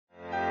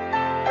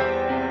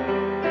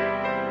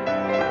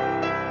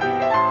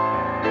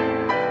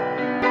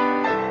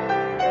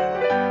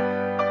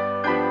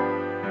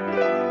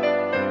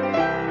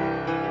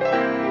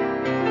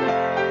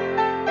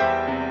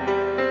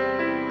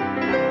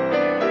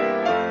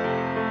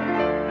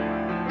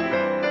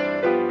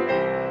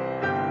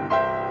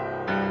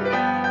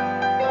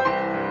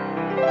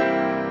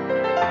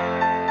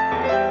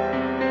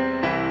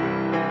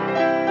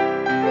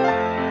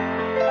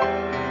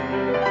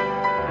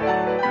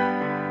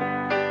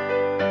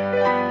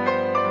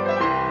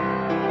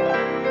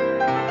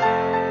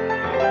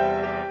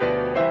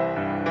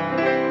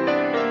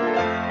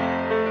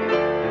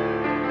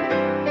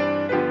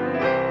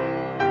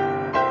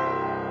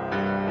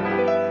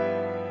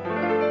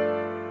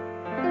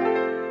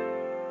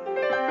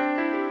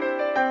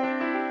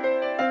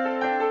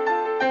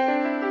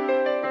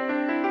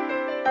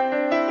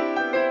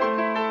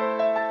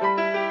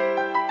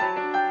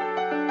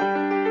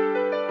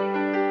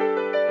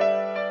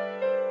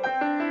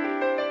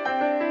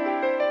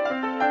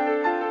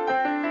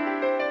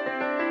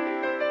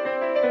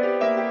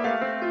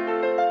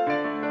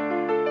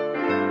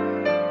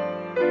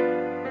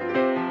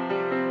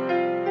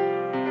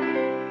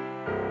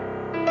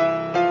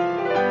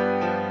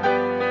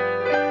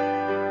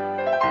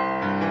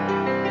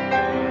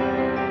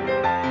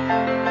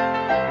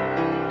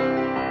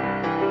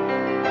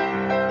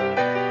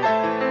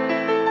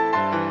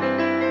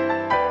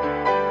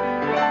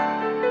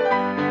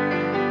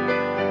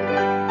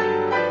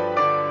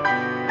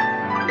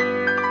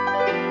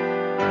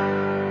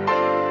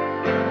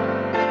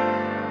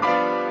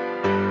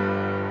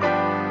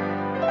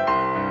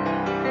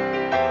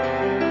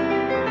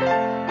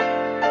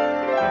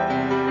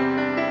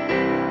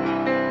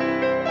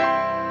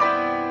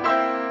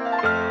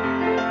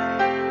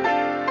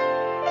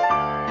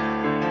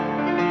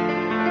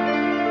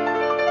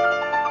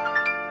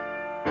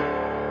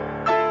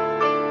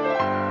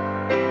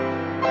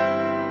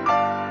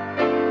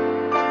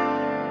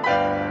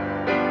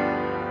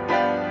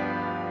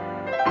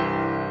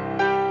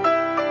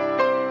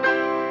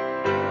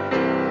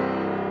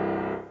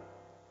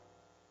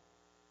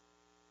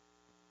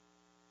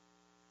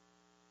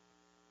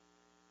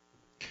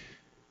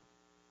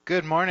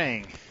Good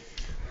morning.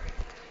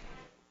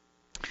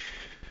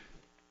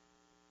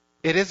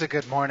 It is a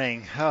good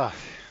morning. Oh,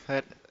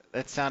 that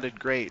sounded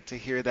great to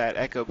hear that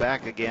echo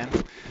back again.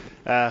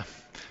 I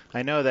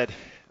know that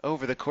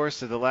over the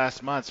course of the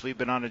last months we've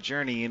been on a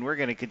journey, and we're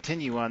going to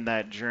continue on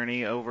that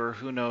journey over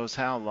who knows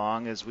how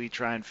long as we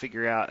try and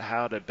figure out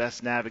how to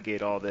best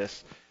navigate all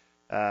this.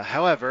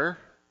 However,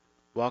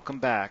 welcome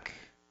back.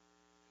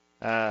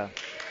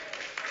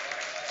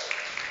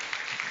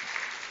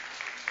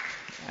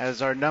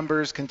 As our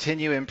numbers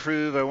continue to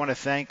improve, I want to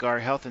thank our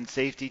health and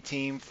safety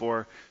team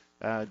for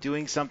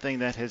doing something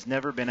that has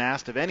never been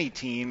asked of any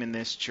team in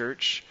this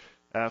church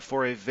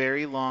for a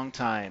very long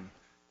time,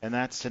 and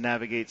that's to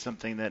navigate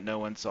something that no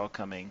one saw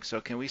coming. So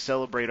can we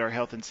celebrate our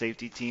health and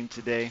safety team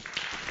today?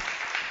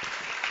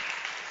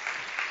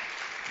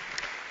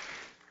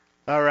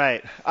 All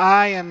right.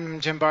 I am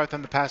Jim Barth.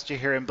 I'm the pastor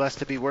here and blessed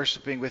to be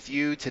worshiping with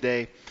you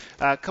today.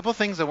 A couple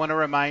things I want to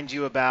remind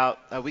you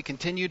about. We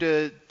continue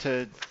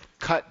to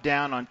cut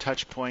down on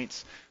touch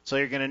points. So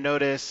you're going to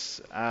notice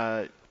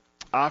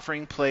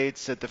offering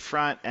plates at the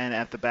front and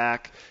at the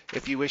back.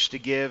 If you wish to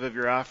give of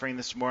your offering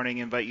this morning,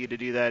 I invite you to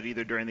do that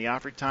either during the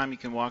offering time. You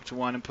can walk to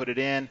one and put it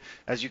in.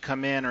 As you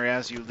come in or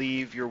as you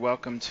leave, you're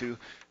welcome to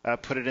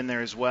put it in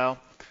there as well.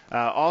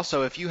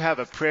 Also, if you have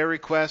a prayer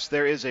request,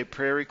 there is a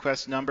prayer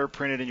request number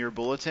printed in your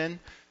bulletin.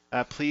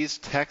 Please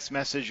text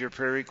message your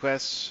prayer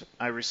requests.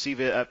 I receive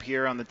it up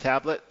here on the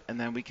tablet, and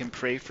then we can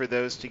pray for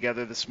those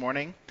together this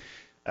morning.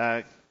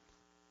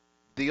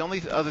 The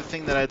only other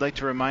thing that I'd like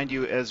to remind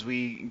you as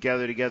we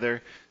gather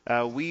together,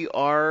 we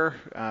are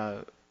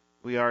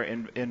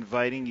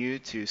inviting you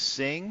to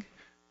sing.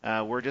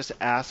 We're just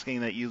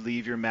asking that you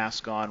leave your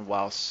mask on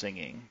while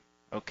singing.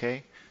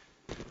 Okay?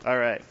 All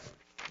right.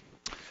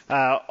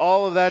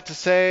 All of that to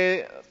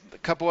say, a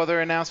couple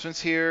other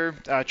announcements here.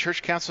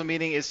 Church council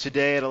meeting is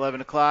today at 11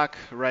 o'clock,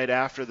 right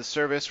after the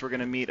service. We're going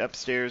to meet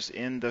upstairs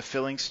in the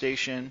filling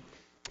station.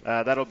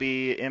 That'll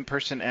be in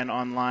person and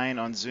online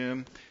on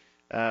Zoom.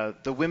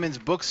 The women's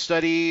book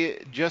study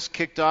just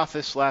kicked off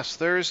this last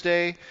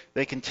Thursday.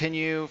 They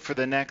continue for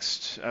the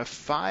next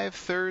 5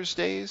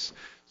 Thursdays.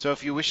 So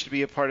if you wish to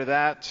be a part of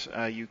that,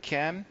 you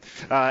can.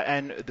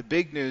 And the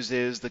big news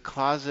is the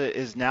closet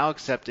is now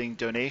accepting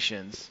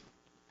donations.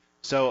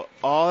 So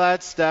all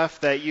that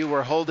stuff that you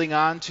were holding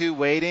on to,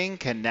 waiting,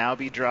 can now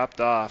be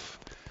dropped off.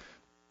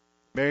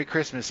 Merry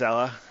Christmas,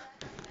 Ella.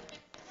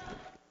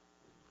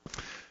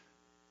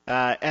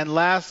 And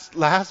last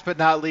but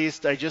not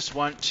least, I just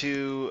want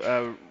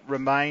to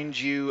remind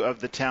you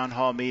of the town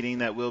hall meeting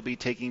that will be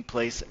taking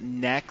place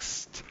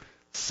next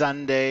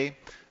Sunday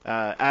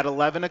at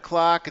 11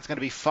 o'clock. It's going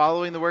to be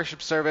following the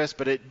worship service,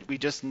 but we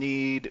just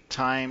need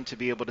time to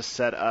be able to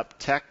set up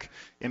tech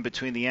in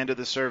between the end of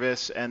the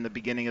service and the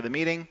beginning of the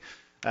meeting.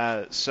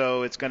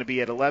 So it's going to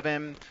be at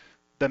 11.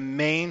 The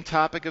main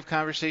topic of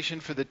conversation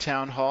for the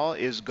town hall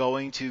is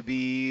going to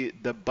be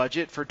the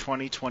budget for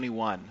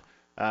 2021.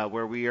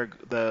 Where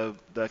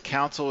the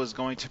council is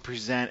going to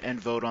present and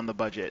vote on the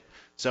budget.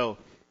 So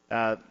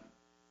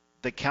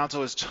the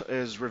council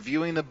is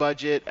reviewing the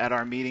budget at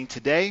our meeting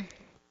today.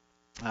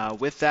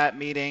 With that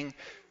meeting,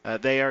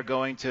 they are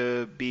going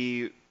to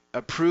be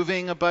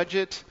approving a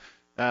budget,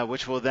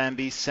 which will then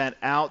be sent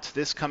out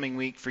this coming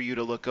week for you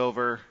to look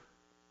over,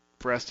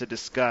 for us to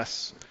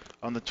discuss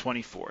on the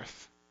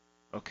 24th.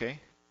 Okay?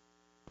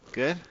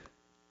 Good?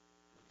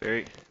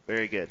 Very,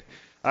 very good.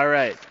 All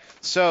right.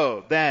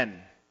 So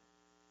then,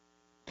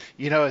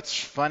 you know, it's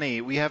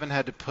funny. We haven't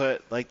had to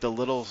put like the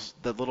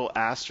little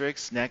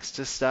asterisks next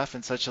to stuff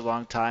in such a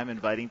long time,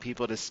 inviting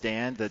people to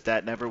stand,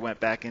 that never went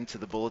back into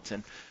the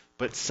bulletin.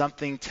 But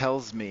something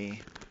tells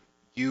me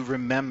you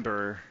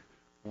remember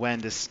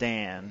when to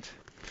stand.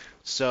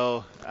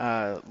 So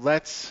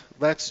let's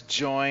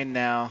join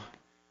now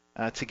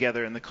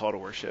together in the call to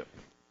worship.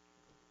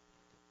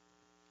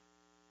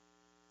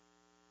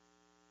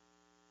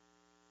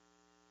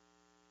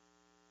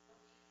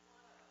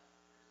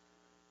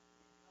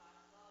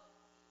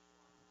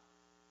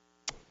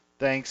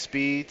 Thanks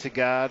be to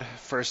God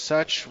for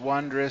such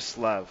wondrous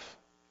love.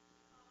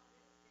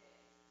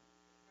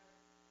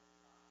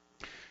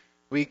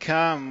 We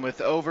come with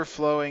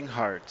overflowing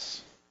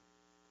hearts.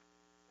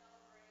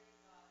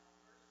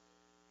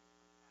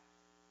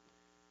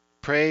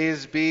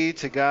 Praise be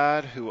to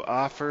God who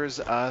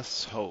offers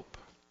us hope.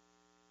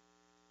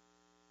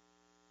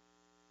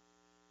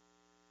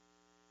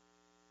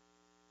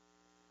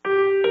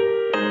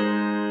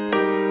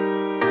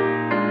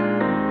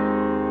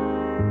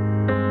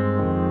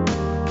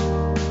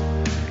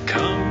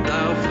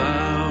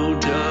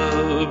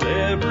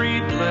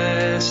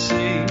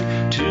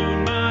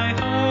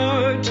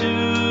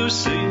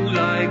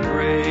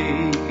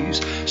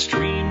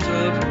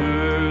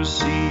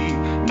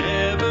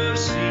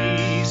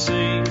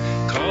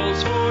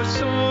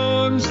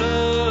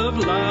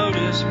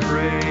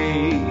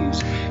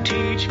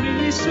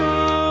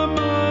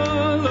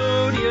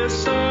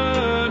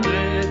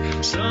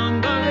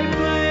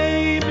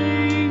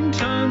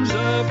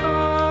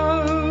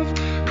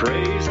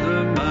 Praise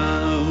the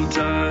mount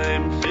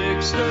I'm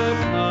fixed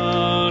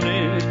upon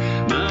it.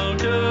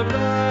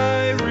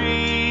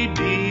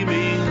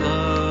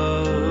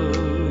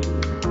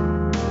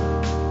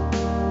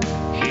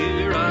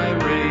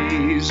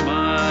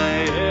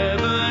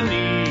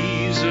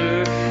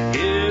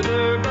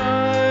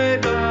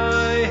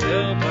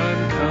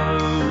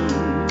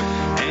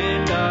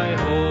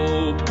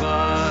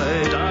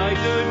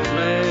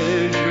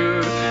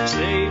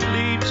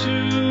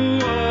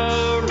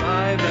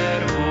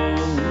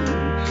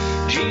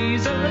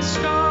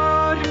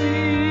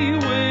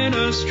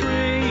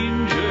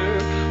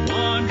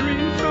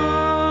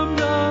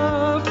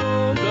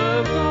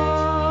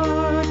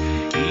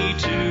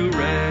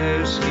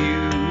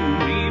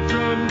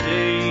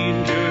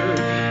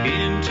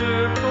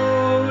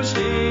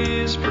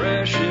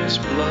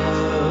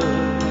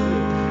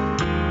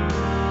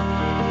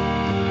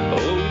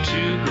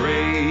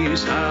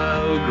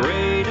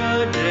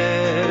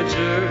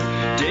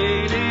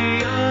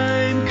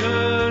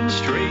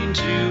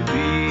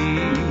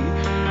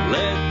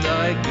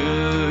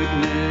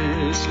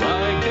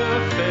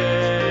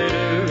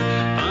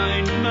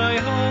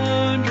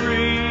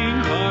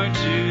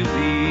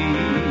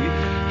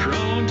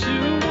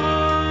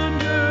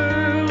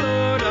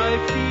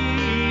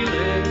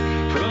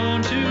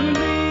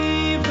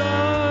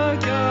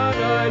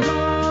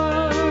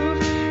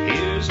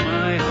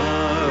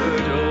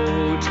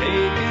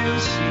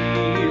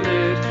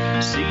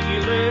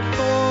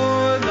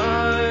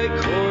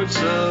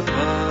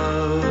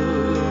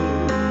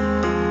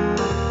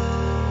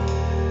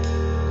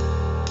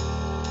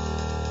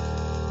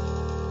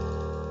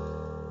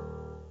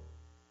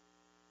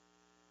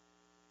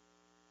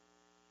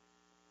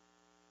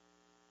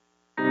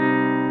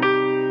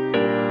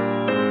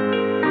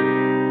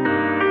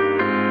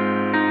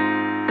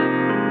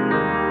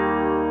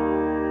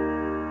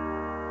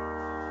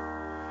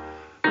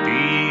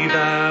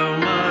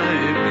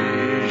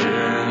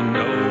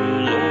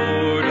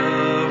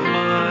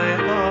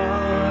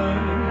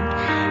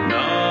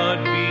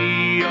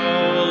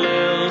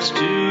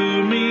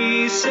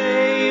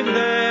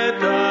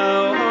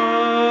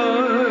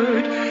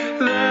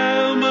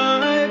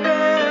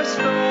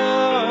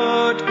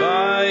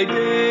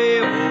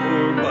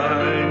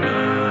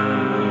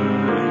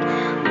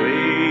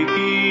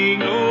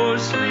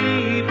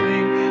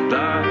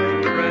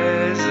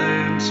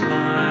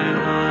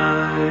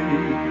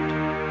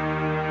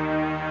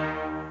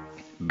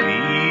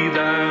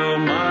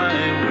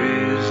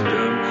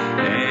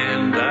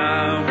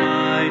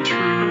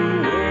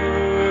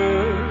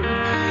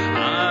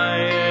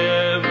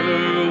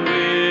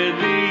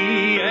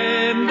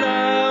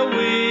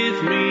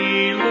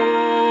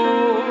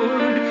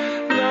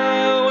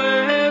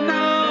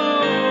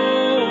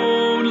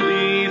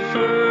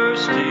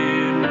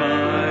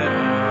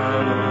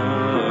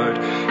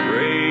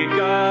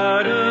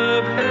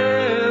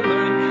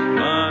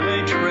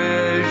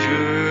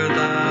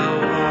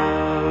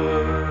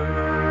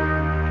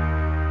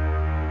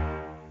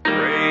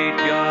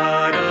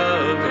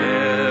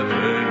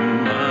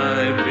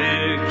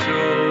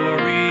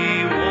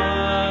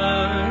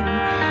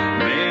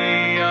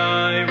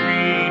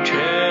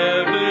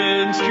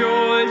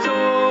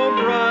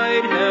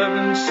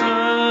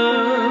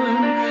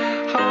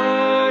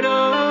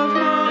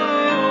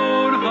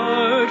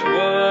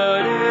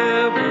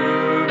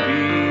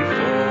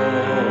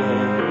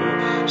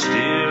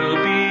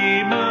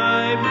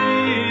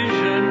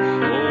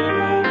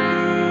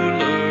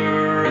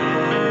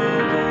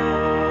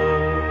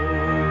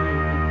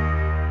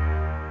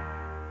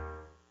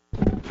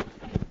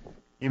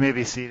 You may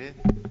be seated.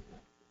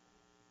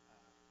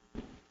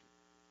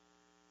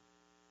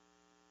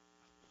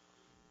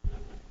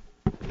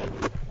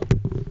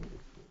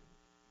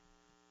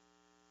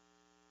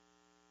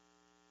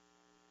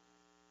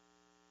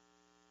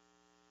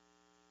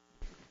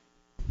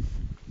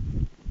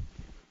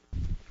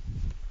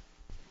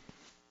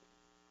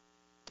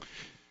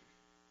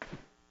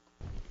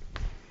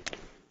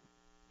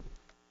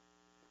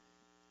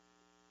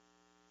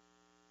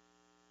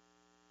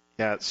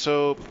 Yeah,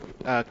 so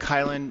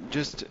Kylan,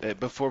 just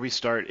before we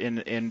start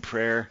in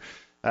prayer,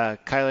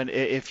 Kylan,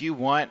 if you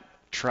want,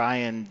 try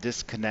and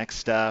disconnect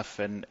stuff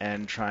and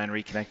try and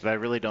reconnect it. I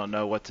really don't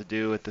know what to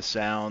do with the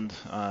sound,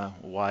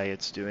 why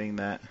it's doing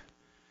that.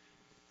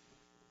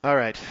 All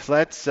right,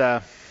 let's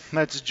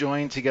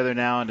join together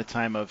now in a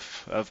time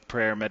of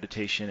prayer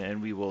meditation,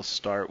 and we will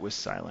start with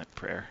silent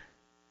prayer.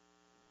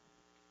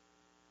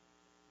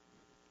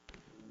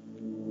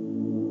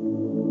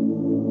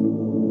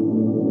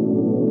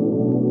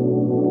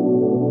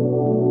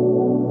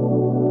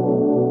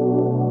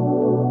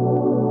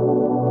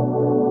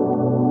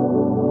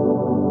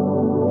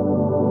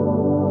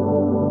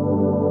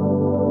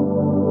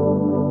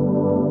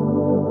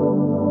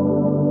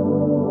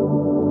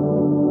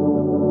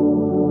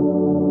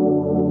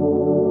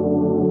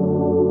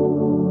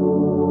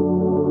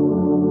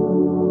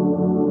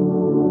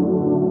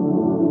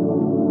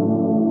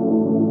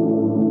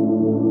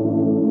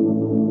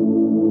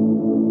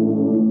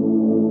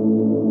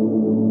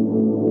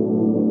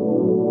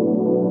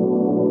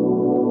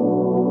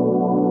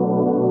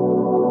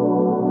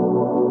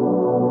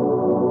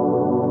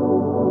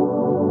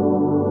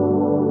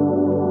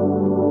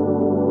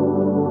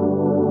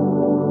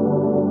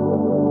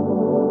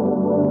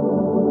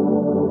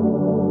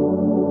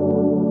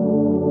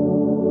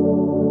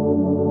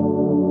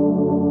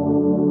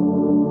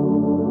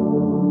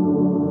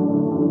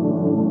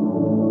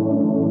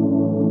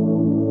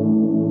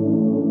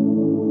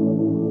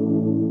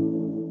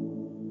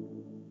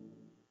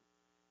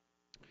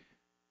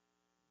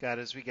 God,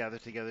 as we gather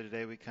together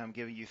today, we come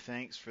giving you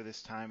thanks for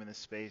this time and this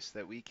space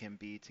that we can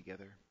be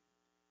together.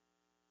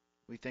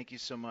 We thank you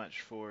so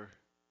much for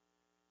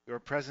your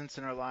presence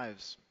in our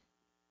lives,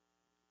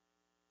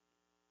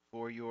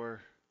 for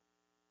your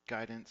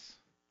guidance,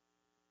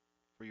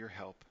 for your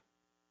help,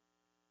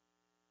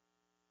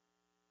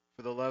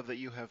 for the love that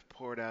you have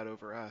poured out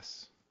over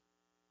us,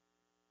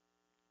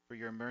 for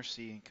your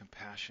mercy and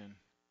compassion.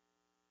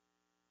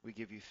 We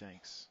give you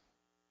thanks.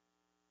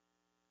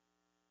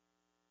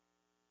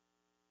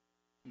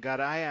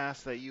 God, I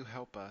ask that you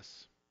help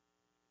us.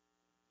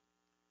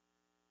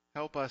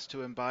 Help us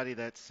to embody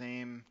that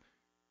same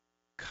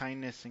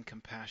kindness and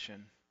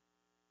compassion.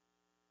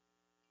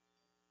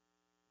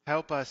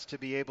 Help us to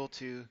be able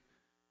to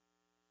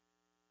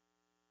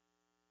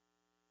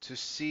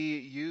see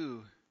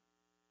you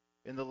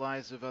in the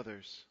lives of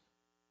others.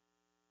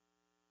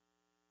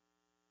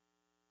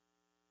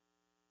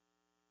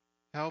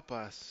 Help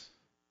us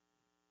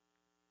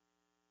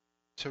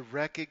to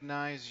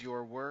recognize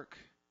your work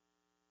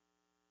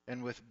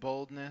and with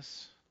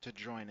boldness to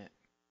join it.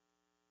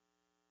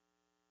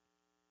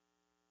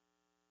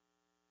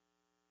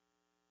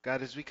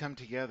 God, as we come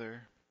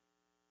together,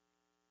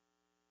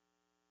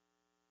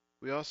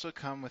 we also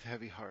come with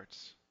heavy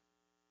hearts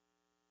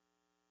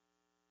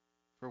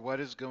for what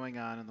is going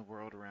on in the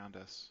world around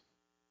us,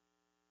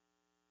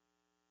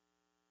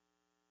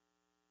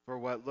 for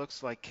what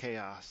looks like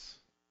chaos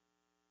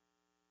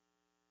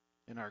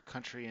in our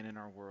country and in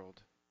our world.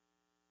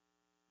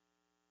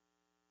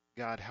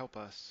 God, help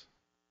us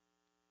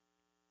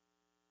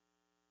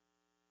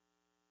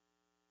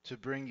to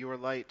bring your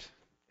light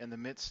in the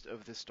midst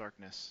of this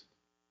darkness,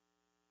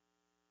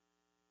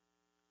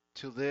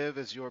 to live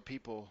as your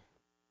people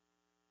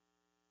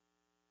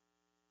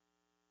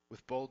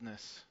with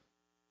boldness.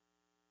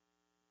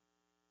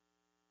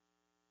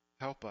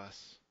 Help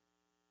us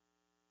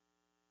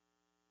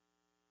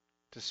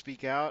to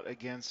speak out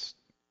against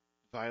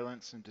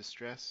violence and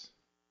distress,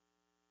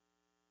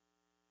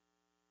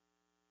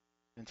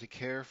 and to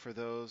care for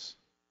those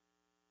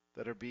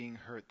that are being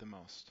hurt the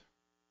most.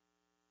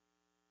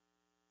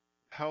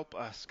 Help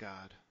us,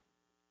 God,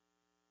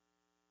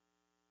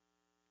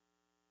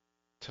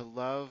 to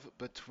love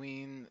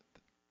between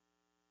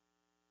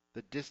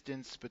the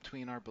distance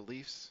between our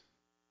beliefs.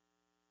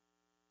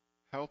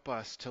 Help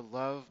us to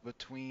love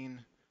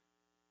between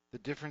the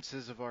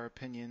differences of our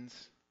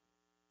opinions.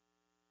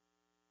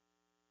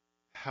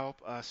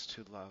 Help us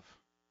to love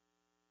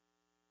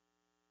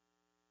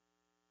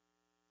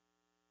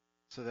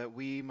so that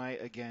we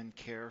might again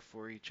care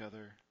for each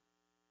other.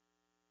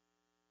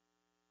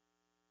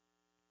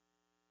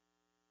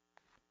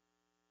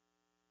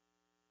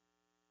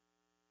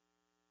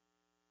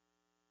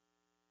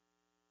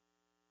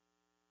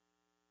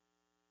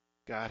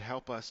 God,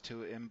 help us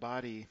to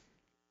embody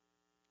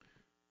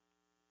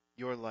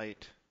your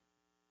light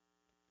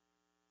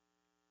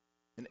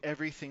in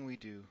everything we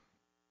do,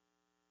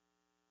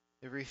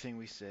 everything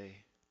we say.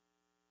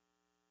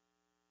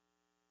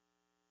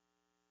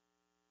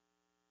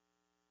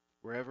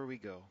 Wherever we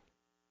go.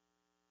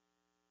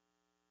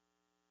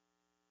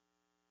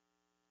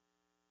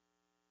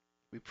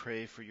 We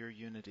pray for your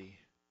unity.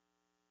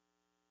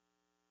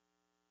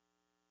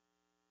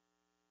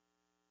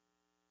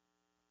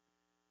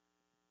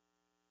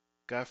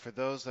 God, for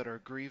those that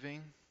are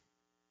grieving,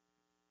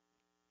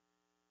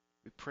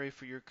 we pray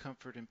for your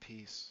comfort and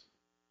peace.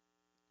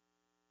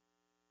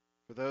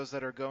 For those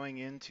that are going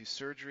into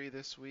surgery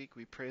this week,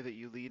 we pray that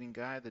you lead and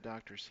guide the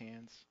doctor's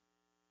hands.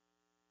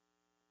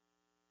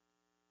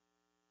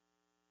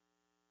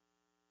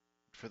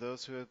 For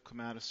those who have come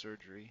out of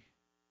surgery,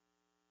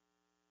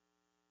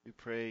 we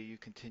pray you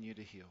continue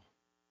to heal.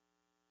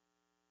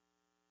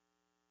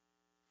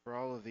 For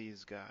all of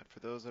these, God, for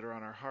those that are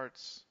on our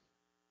hearts,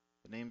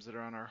 the names that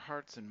are on our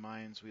hearts and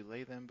minds, we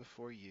lay them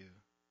before you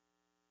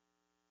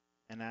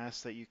and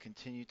ask that you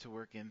continue to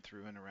work in,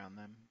 through, and around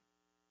them.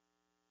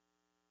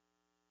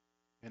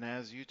 And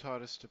as you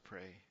taught us to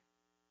pray,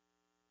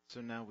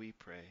 so now we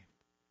pray.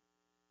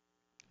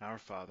 Our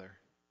Father,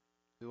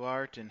 who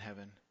art in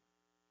heaven,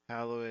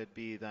 hallowed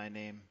be thy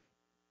name.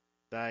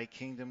 Thy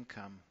kingdom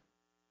come,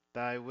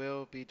 thy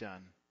will be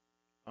done,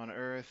 on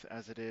earth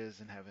as it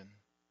is in heaven.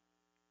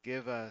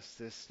 Give us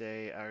this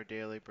day our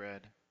daily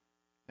bread,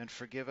 and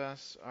forgive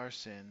us our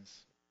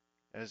sins,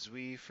 as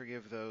we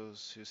forgive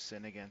those who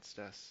sin against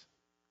us.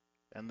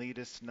 And lead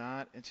us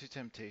not into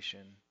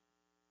temptation,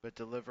 but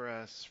deliver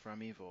us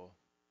from evil.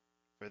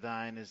 For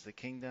thine is the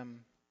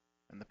kingdom,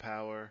 and the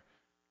power,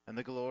 and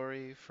the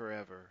glory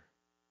forever.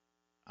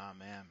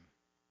 Amen.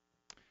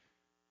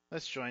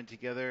 Let's join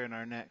together in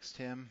our next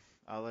hymn,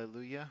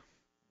 Alleluia,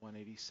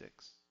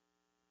 186.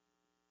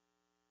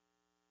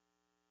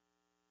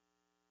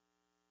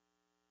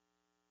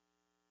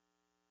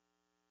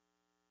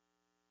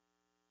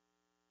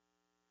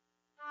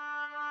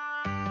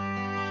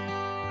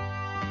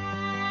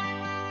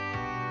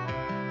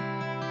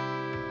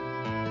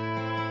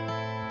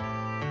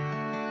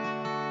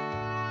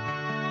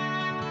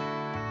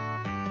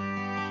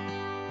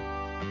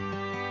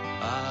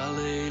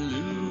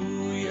 Alleluia,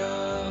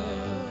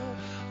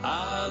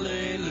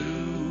 alleluia,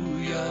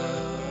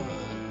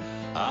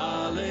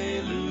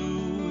 alleluia,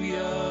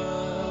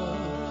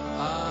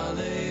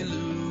 alleluia,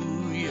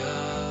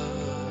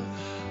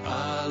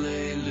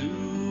 alleluia,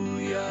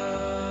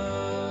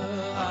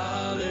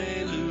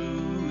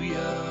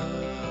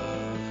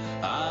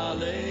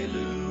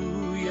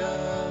 alleluia,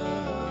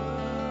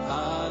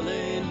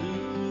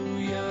 alleluia.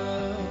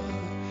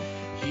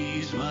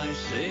 He's my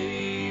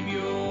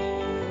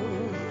Savior,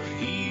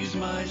 he's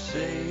my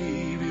Savior.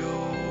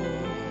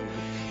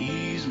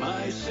 He's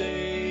my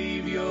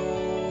Savior,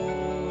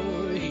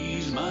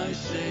 he's my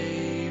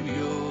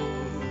Savior,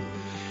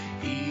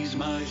 he's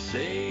my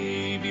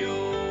Savior,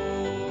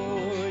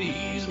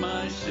 he's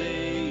my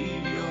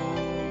Savior,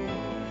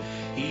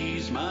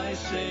 he's my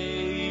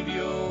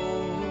Savior,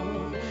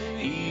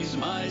 he's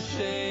my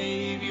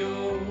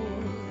Savior.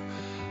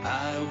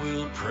 I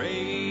will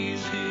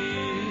praise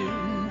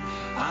him,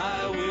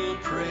 I will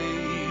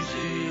praise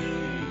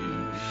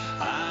him,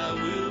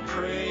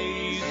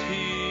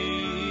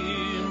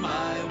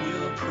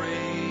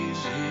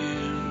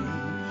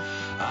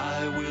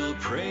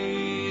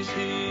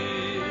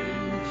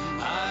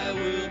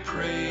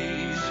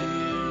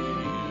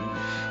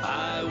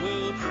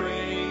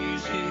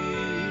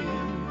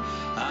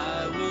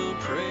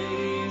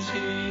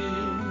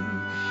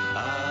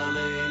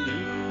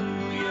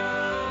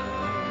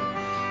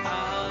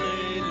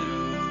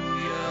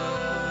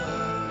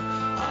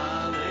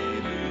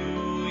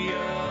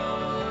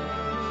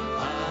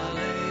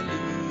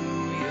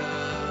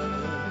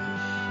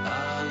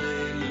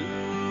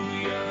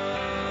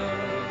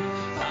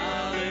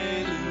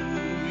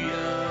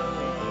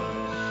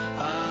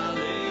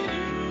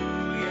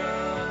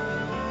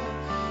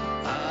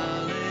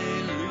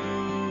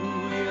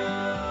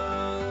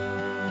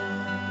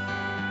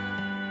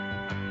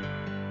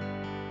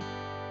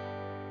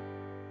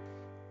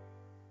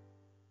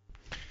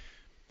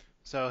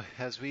 So,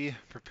 as we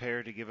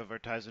prepare to give of our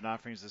tithes and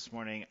offerings this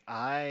morning,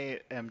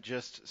 I am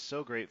just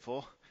so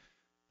grateful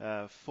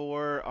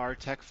for our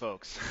tech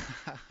folks.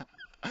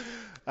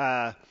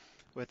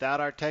 Without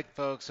our tech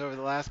folks over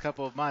the last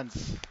couple of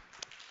months,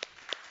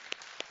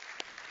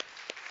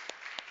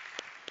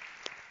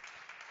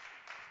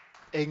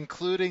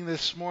 including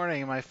this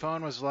morning, my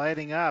phone was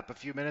lighting up a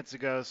few minutes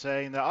ago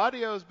saying the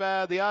audio's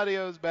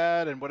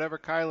bad, and whatever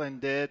Kylan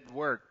did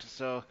worked.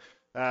 So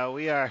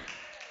we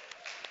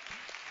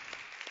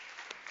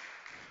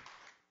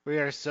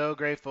are so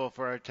grateful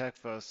for our tech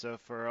folks. So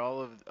for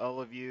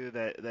all of you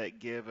that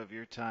give of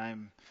your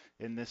time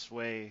in this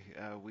way,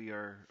 we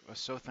are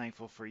so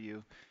thankful for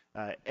you.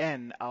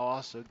 And I'll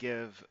also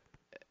give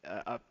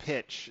a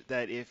pitch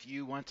that if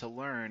you want to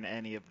learn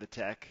any of the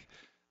tech,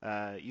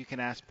 you can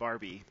ask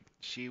Barbie.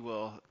 She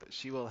will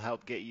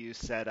help get you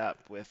set up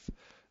with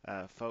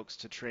folks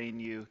to train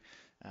you,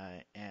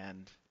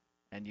 and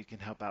you can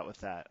help out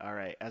with that. All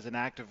right. As an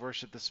act of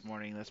worship this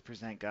morning, let's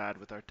present God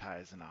with our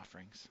tithes and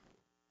offerings.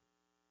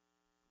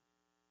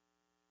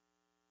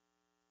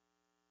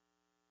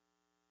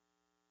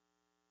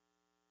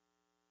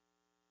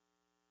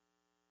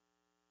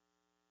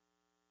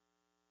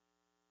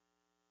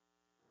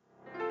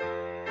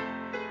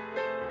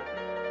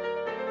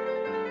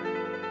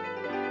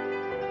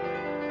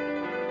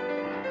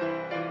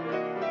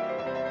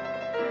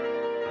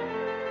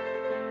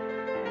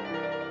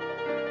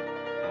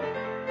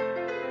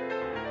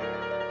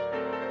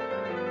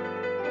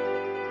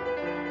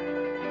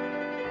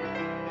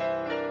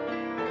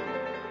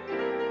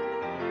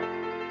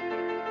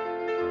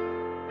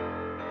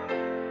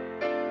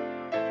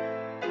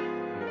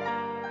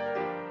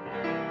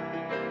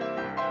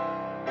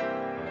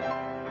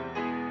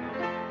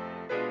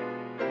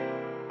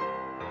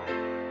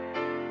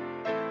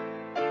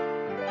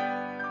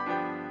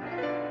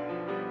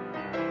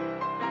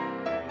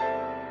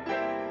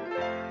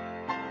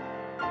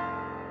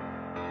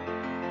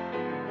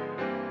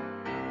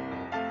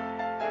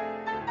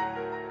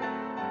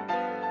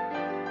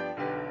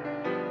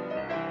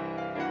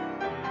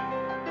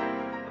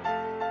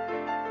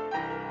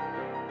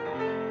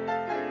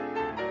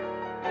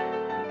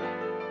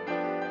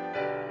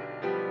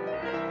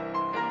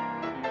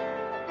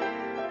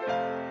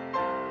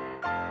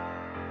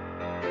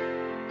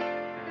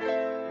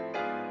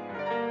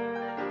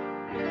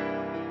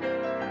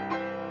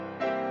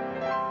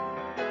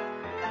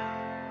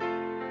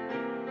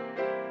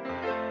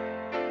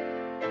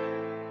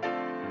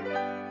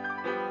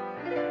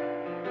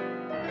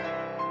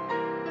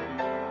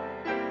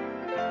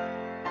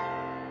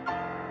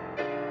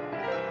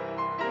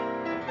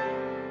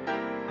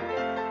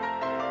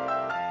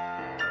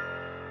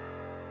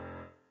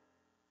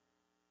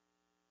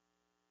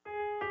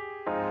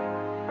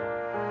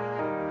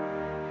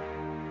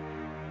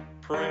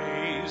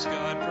 Praise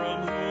God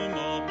from whom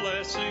all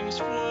blessings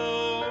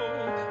flow.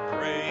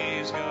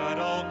 Praise God,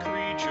 all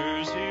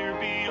creatures here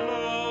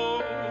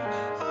below.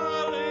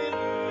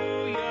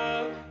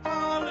 Hallelujah,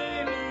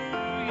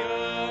 hallelujah.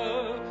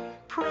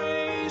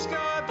 Praise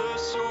God, the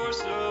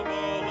source of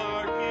all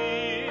our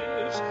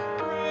gifts.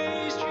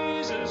 Praise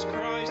Jesus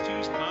Christ,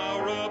 whose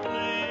power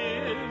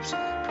uplifts.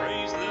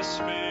 Praise the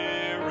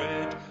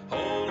Spirit,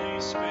 Holy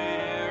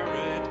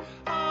Spirit.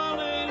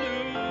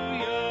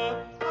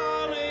 Hallelujah,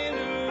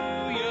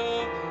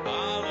 hallelujah,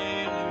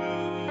 hallelujah.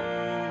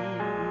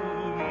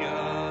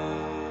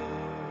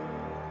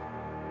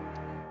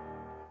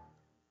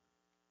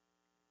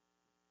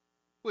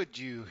 Would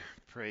you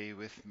pray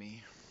with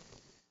me?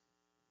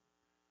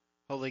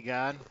 Holy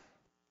God,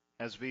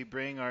 as we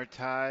bring our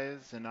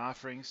tithes and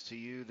offerings to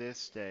you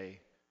this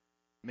day,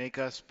 make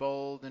us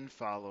bold in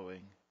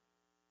following.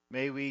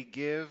 May we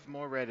give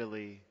more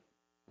readily,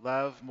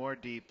 love more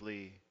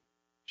deeply,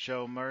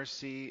 show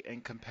mercy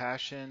and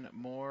compassion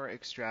more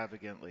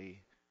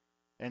extravagantly,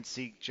 and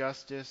seek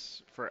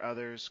justice for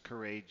others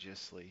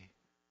courageously.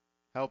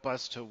 Help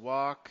us to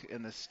walk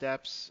in the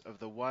steps of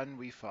the one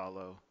we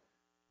follow.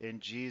 In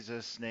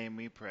Jesus' name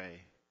we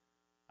pray.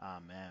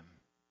 Amen.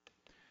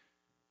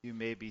 You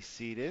may be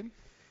seated.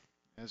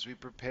 As we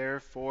prepare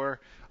for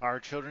our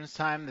children's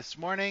time this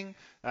morning,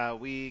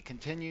 we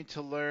continue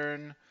to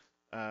learn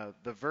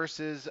the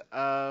verses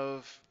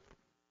of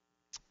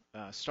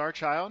Star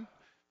Child,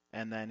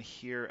 and then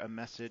hear a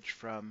message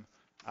from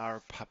our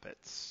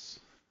puppets.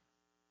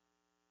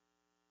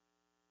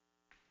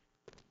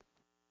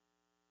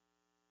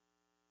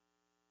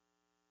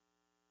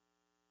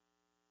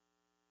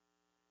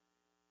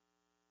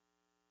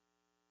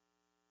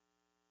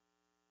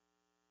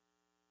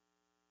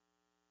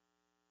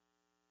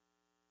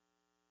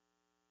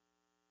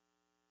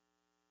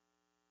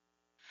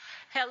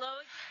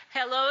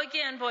 Hello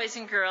again, boys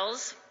and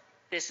girls.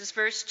 This is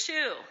verse 2.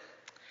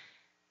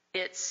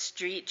 It's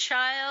street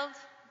child,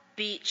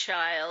 beat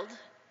child,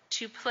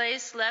 no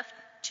place left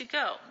to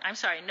go.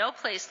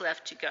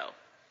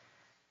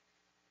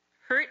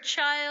 Hurt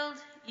child,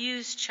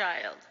 used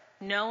child,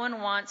 no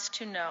one wants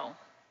to know.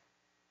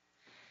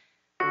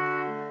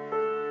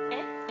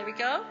 Okay, there we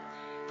go.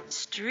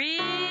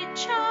 Street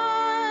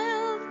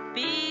child,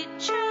 beat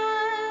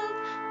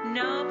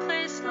no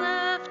place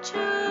left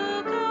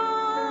to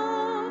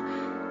go.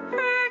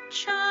 Her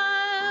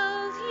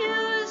child,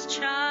 used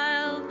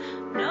child,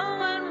 no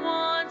one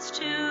wants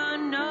to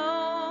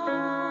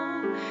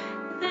know.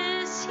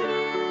 This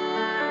year,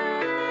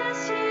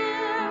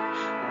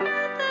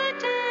 let the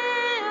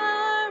day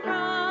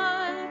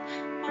arrive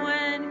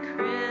when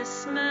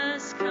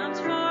Christmas comes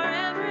for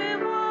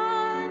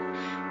everyone,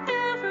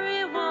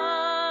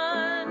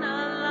 everyone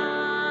alive.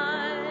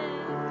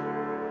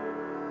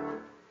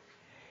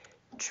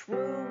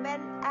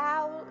 Truman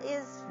Owl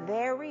is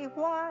very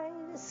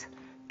wise.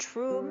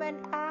 Truman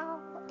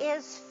Owl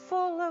is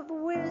full of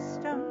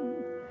wisdom.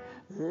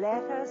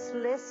 Let us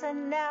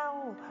listen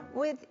now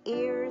with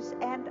ears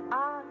and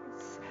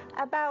eyes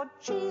about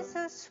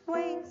Jesus'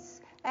 ways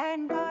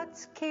and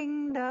God's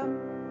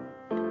kingdom.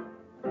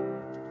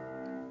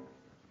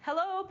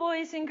 Hello,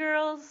 boys and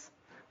girls.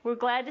 We're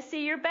glad to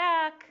see you're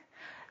back.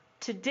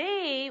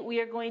 Today, we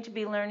are going to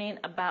be learning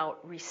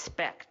about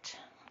respect.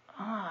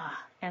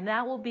 And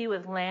that will be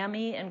with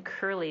Lammy and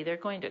Curly. They're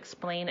going to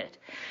explain it.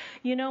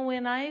 You know,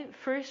 when I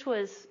first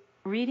was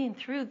reading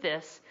through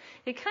this,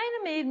 it kind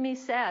of made me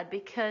sad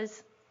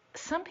because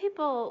some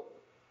people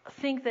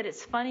think that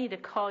it's funny to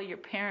call your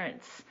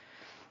parents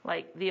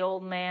like the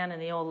old man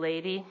and the old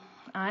lady.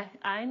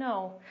 I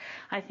know.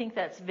 I think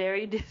that's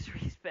very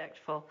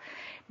disrespectful.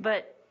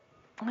 But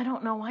I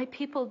don't know why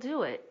people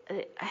do it.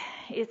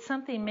 It's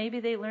something maybe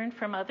they learned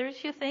from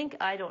others, you think?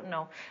 I don't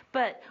know.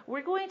 But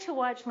we're going to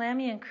watch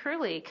Lammy and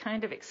Curly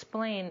kind of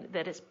explain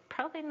that it's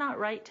probably not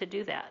right to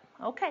do that.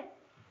 Okay.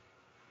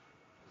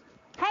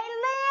 Hey,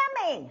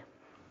 Lammy!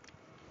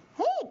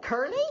 Hey,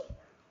 Curly!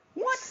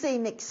 You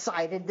seem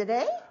excited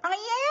today. I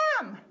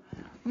am.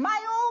 My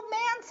old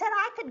man said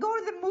I could go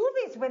to the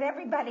movies with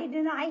everybody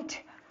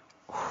tonight.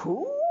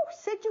 Who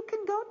said you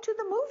can go to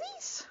the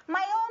movies?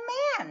 My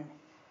old man.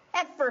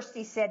 At first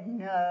he said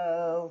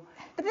no,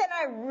 but then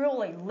I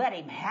really let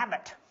him have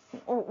it.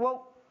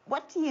 Well,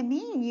 what do you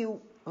mean you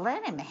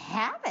let him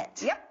have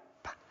it? Yep.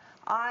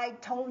 I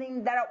told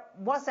him that it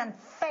wasn't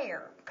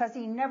fair because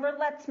he never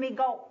lets me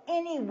go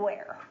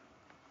anywhere.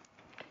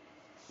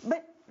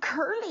 But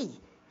Curly,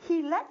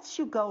 he lets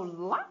you go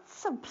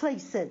lots of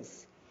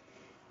places.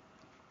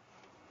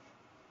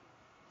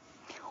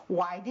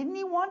 Why didn't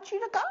he want you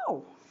to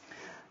go?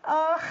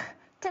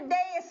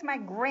 Today is my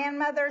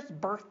grandmother's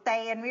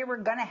birthday, and we were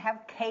going to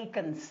have cake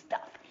and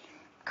stuff.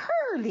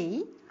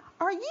 Curly,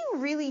 are you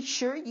really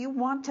sure you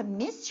want to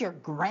miss your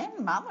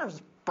grandmother's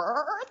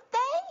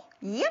birthday?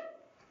 Yep.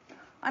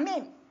 I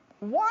mean,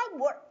 why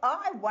would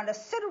I want to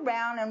sit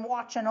around and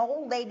watch an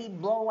old lady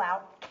blow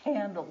out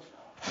candles?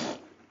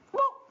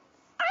 Well,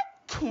 I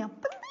can't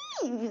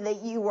believe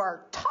that you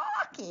are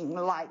talking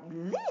like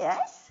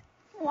this.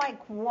 Like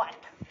what?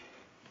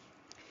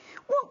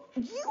 Well,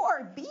 you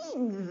are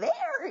being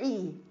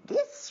very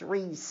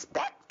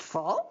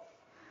disrespectful.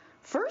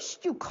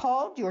 First you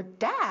called your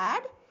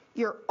dad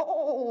your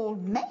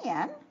old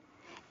man,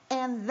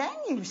 and then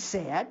you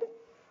said,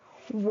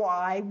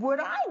 why would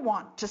I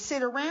want to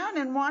sit around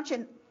and watch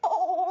an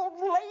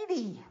old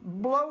lady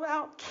blow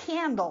out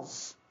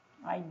candles?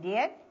 I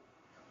did?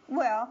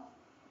 Well,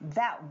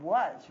 that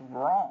was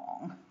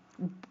wrong.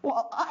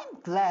 Well, I'm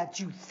glad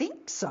you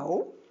think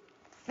so.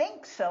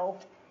 Think so?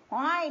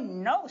 I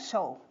know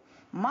so.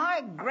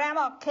 My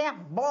grandma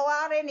can't blow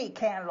out any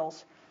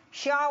candles.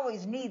 She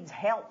always needs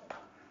help.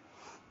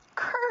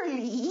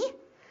 Curly,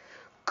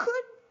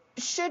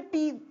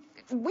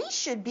 we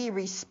should be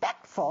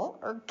respectful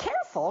or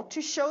careful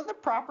to show the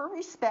proper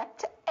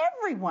respect to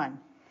everyone.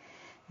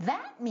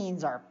 That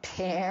means our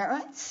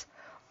parents,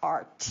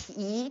 our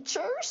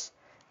teachers,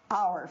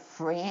 our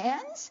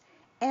friends,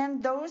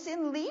 and those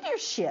in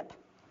leadership.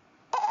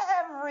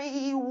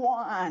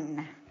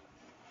 Everyone.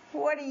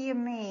 What do you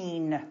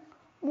mean?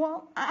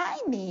 Well, I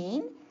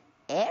mean,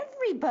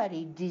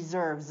 everybody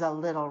deserves a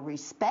little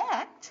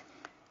respect.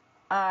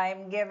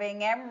 I'm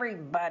giving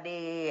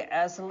everybody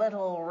as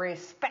little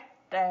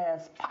respect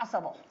as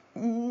possible.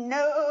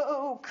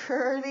 No,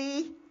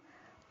 Curly.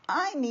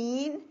 I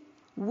mean,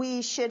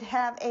 we should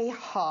have a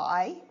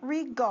high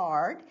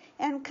regard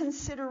and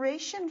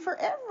consideration for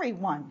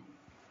everyone.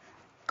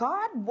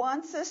 God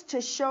wants us to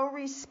show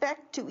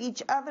respect to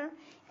each other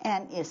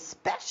and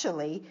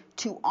especially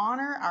to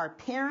honor our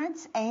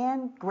parents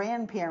and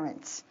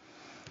grandparents.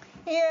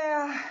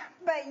 Yeah,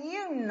 but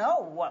you know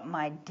what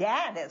my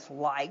dad is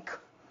like.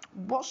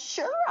 Well,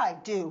 sure I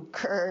do,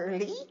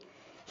 Curly.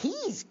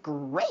 He's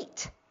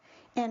great,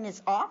 and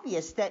it's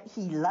obvious that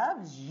he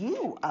loves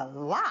you a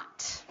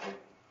lot.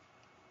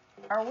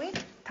 Are we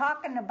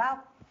talking about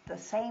the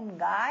same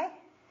guy?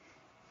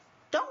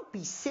 Don't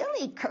be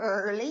silly,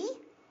 Curly.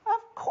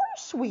 Of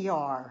course we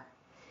are.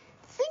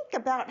 Think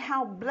about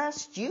how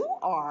blessed you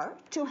are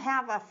to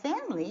have a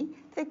family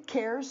that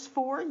cares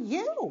for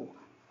you.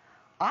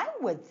 I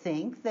would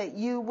think that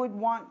you would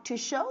want to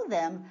show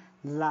them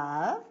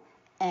love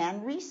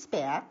and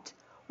respect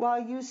while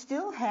you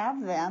still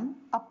have them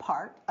a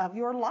part of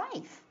your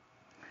life.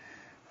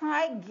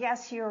 I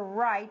guess you're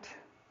right.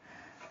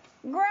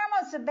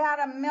 Grandma's about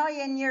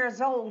 1,000,000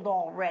 years old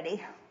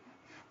already.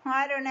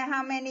 I don't know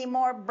how many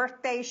more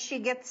birthdays she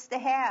gets to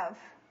have.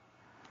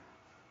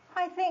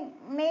 I think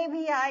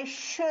maybe I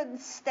should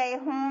stay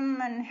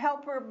home and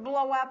help her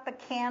blow out the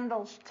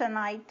candles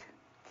tonight.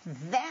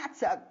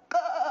 That's a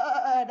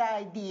good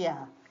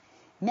idea.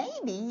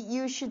 Maybe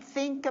you should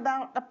think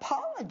about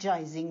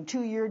apologizing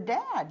to your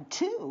dad,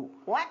 too.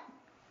 What?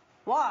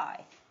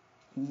 Why?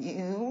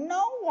 You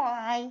know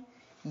why.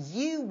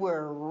 You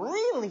were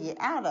really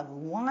out of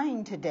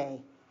line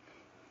today.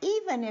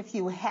 Even if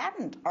you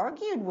hadn't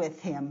argued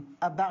with him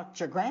about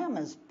your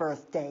grandma's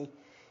birthday,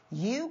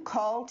 you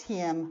called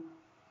him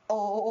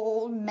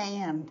old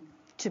man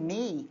to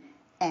me,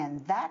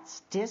 and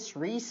that's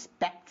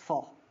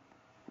disrespectful.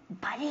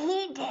 But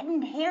he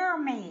didn't hear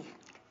me.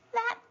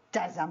 That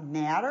doesn't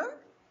matter,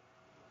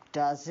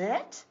 does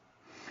it?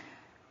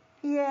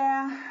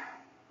 Yeah,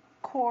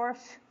 of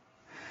course.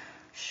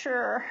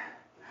 Sure.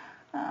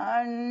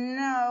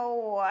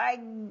 No,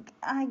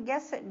 I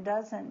guess it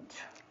doesn't.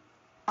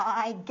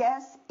 I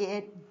guess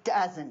it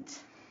doesn't.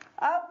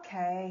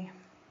 Okay,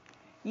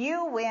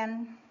 you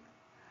win.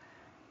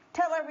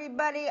 Tell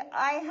everybody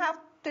I have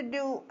to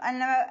do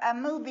a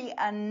movie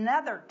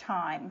another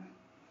time.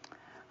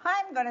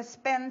 I'm going to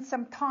spend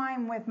some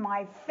time with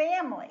my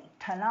family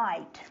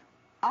tonight.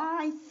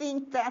 I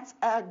think that's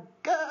a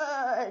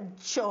good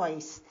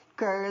choice,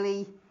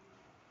 girlie.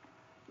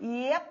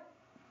 Yep.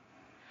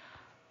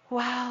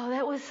 Wow,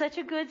 that was such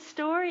a good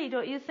story,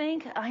 don't you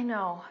think? I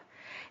know.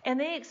 And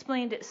they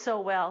explained it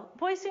so well.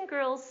 Boys and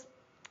girls,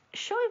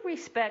 show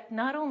respect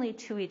not only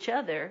to each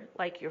other,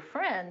 like your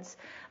friends,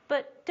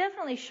 but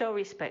definitely show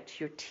respect to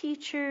your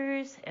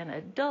teachers and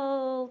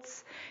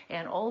adults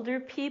and older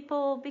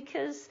people,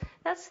 because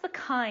that's the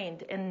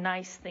kind and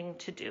nice thing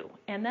to do.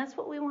 And that's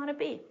what we want to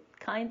be,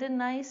 kind and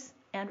nice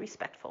and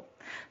respectful.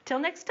 Till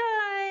next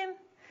time,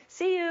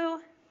 see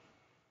you.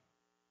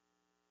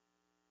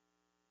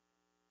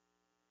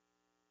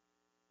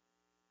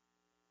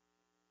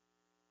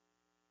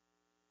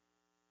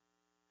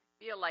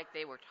 Feel like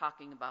they were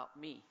talking about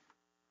me.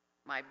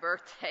 My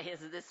birthday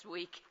is this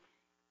week,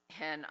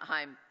 and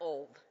I'm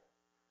old.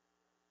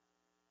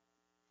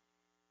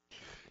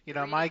 You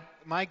know,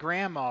 my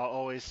grandma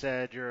always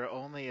said you're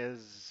only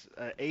as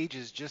age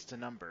is just a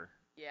number.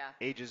 Yeah.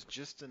 Age is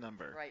just a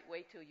number. Right.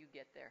 Wait till you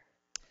get there.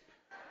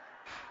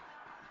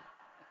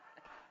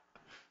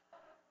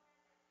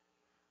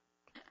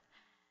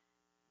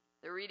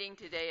 The reading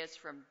today is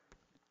from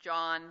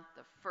John,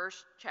 the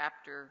first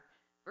chapter,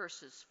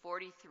 verses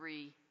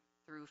 43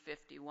 through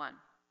 51.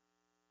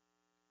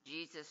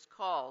 Jesus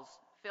calls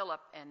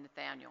Philip and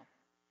Nathanael.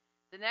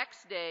 The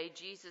next day,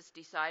 Jesus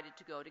decided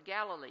to go to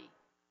Galilee.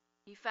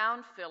 He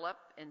found Philip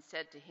and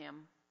said to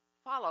him,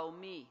 "Follow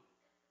me."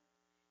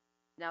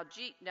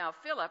 Now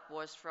Philip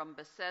was from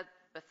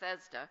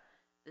Bethesda,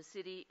 the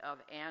city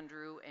of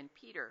Andrew and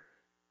Peter.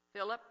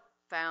 Philip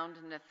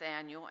found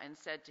Nathanael and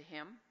said to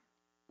him,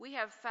 "We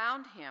have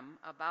found him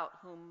about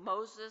whom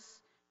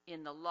Moses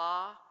in the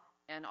law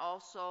and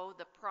also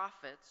the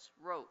prophets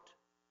wrote,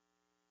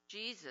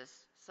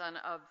 Jesus, son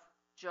of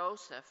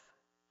Joseph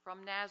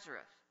from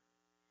Nazareth."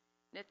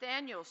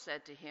 Nathanael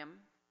said to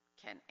him,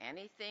 "Can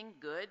anything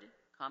good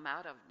come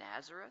out of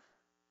Nazareth?"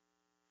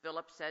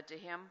 Philip said to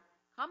him,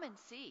 "Come and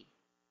see."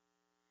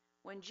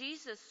 When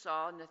Jesus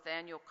saw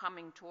Nathanael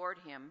coming toward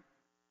him,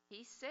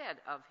 he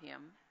said of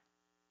him,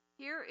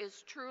 "Here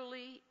is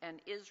truly an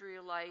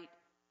Israelite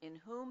in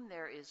whom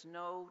there is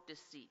no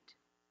deceit."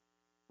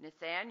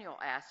 Nathanael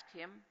asked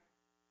him,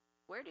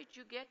 "Where did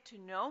you get to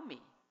know me?"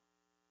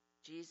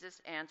 Jesus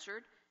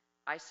answered,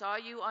 "I saw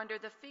you under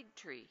the fig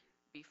tree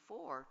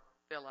before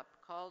Philip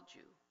called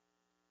you."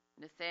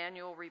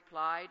 Nathanael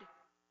replied,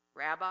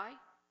 "Rabbi,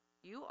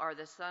 you are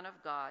the Son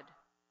of God.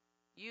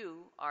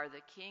 You are the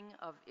King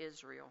of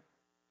Israel."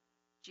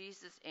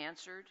 Jesus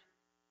answered,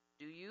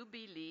 "Do you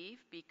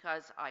believe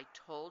because I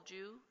told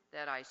you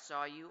that I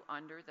saw you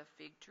under the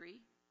fig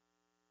tree?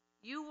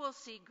 You will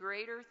see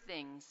greater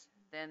things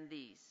than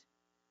these."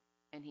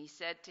 And he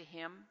said to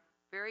him,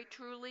 "Very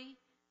truly,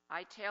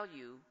 I tell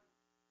you,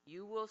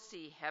 you will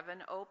see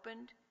heaven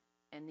opened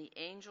and the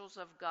angels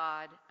of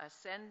God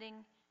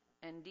ascending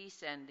and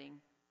descending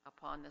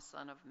upon the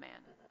Son of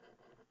Man."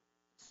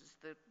 This is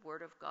the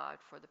word of God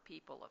for the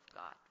people of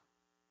God.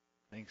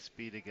 Thanks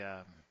be to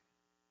God.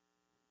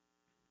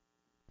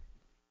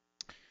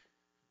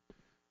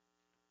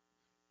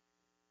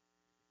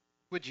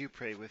 Would you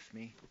pray with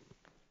me?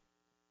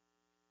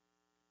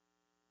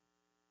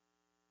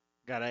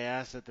 God, I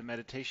ask that the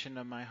meditation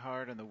of my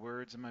heart and the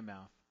words of my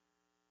mouth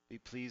be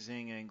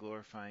pleasing and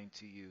glorifying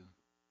to you.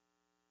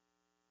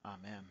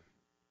 Amen.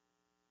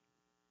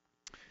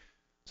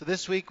 So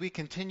this week we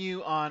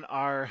continue on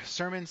our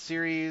sermon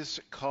series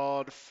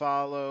called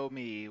Follow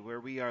Me, where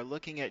we are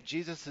looking at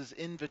Jesus'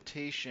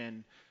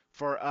 invitation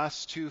for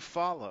us to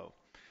follow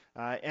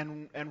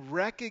and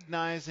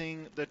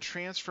recognizing the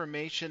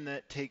transformation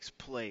that takes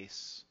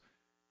place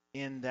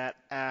in that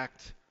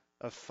act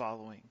of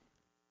following.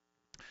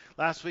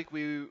 Last week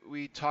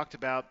we talked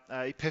about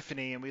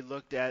Epiphany, and we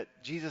looked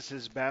at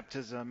Jesus'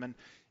 baptism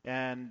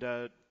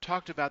and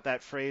talked about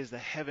that phrase, the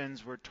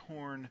heavens were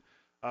torn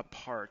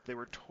apart. They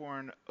were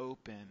torn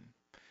open.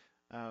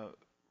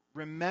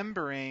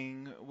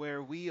 Remembering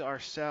where we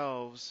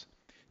ourselves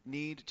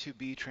need to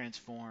be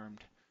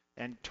transformed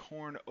and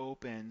torn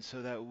open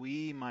so that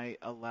we might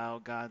allow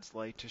God's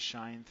light to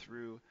shine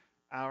through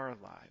our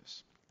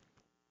lives.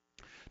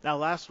 Now,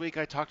 last week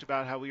I talked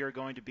about how we are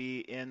going to be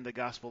in the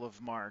Gospel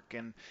of Mark,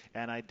 and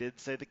I did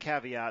say the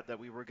caveat that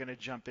we were going to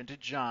jump into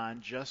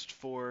John just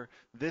for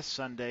this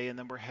Sunday, and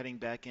then we're heading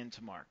back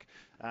into Mark.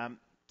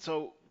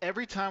 So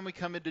every time we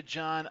come into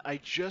John, I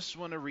just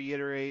want to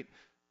reiterate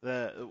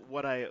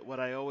what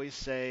I always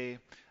say,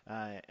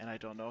 and I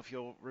don't know if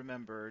you'll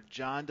remember.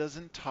 John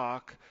doesn't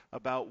talk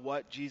about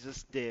what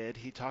Jesus did.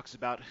 He talks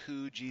about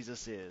who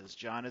Jesus is.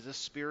 John is a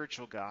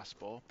spiritual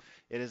gospel.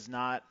 It is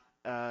not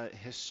a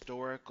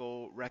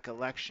historical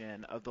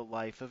recollection of the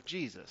life of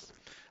Jesus.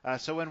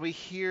 So when we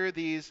hear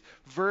these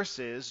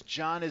verses,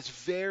 John is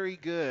very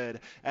good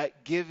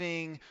at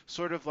giving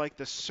sort of like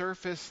the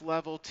surface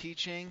level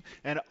teaching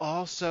and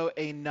also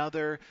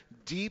another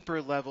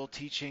deeper level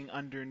teaching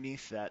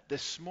underneath that.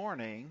 This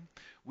morning,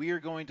 we are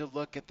going to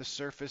look at the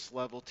surface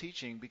level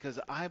teaching because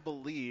I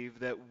believe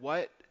that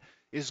what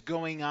is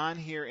going on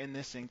here in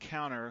this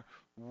encounter,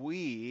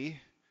 we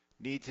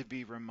need to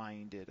be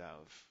reminded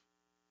of.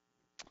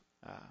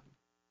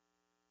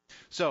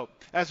 So,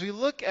 as we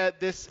look at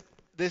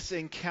this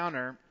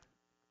encounter,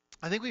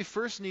 I think we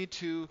first need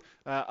to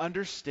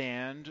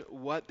understand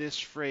what this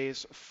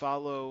phrase,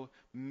 follow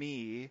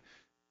me,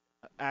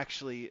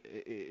 actually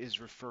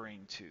is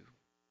referring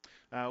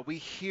to. We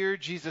hear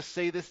Jesus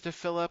say this to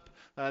Philip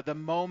the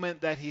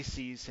moment that he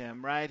sees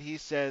him, right? He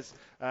says,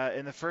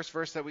 in the first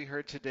verse that we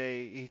heard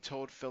today, he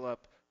told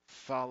Philip,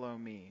 follow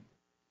me.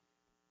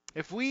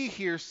 If we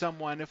hear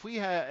someone, if we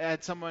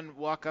had someone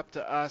walk up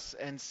to us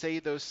and say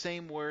those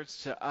same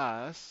words to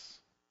us,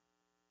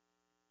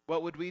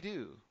 what would we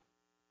do?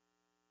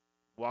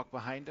 Walk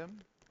behind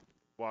them?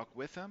 Walk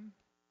with them?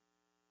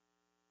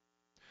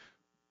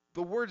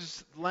 The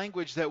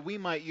language that we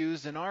might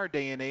use in our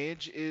day and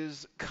age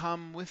is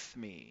come with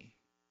me,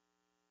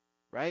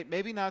 right?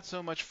 Maybe not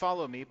so much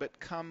follow me, but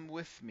come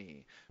with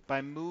me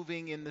by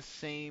moving in the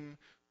same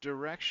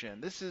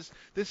direction. This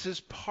is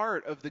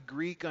part of the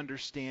Greek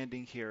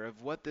understanding here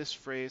of what this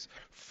phrase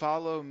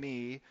follow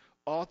me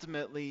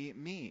ultimately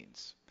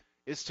means,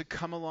 is to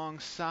come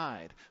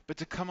alongside. But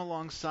to come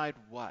alongside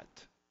what?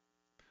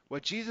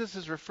 What Jesus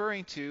is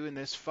referring to in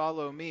this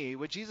follow me,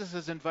 what Jesus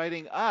is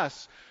inviting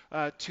us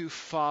to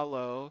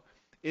follow,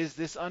 is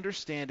this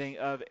understanding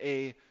of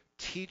a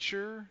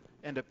teacher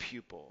and a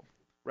pupil,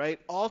 right?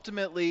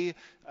 Ultimately,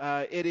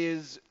 it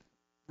is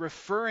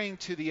referring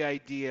to the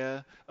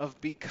idea of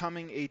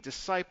becoming a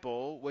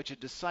disciple, which a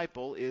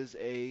disciple is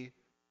a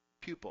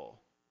pupil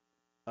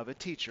of a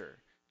teacher.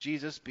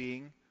 Jesus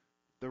being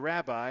the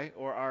rabbi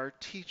or our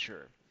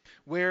teacher.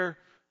 Where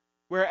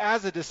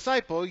as a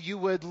disciple, you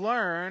would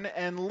learn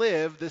and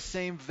live the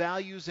same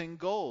values and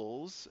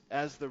goals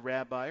as the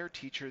rabbi or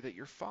teacher that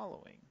you're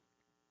following.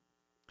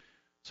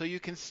 So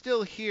you can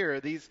still hear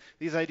these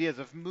ideas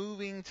of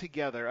moving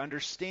together,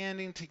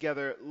 understanding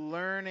together,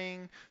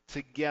 learning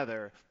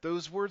together.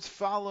 Those words,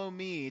 follow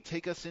me,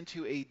 take us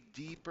into a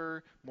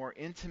deeper, more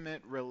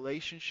intimate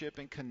relationship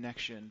and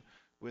connection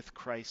with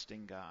Christ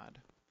and God,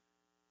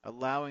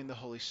 allowing the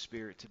Holy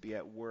Spirit to be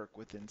at work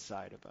within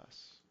inside of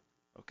us.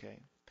 Okay?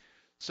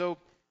 So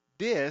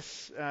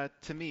this,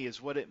 to me,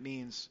 is what it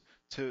means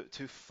to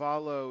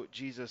follow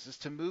Jesus, is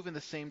to move in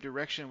the same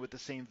direction with the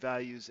same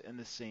values and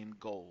the same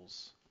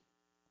goals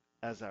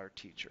as our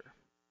teacher.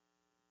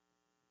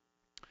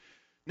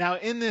 Now,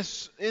 in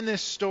this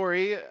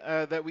story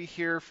that we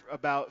hear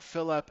about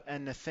Philip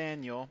and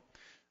Nathanael,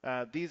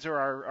 these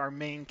are our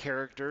main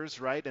characters,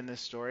 right, in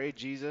this story,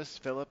 Jesus,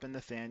 Philip, and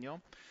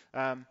Nathanael.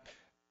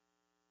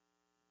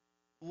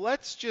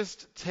 Let's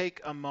just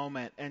take a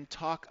moment and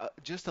talk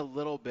just a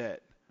little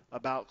bit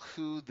about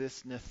who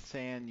this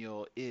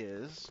Nathanael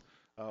is,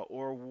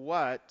 or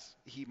what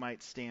he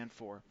might stand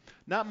for.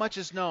 Not much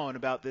is known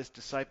about this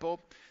disciple.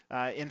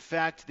 In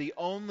fact, the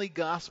only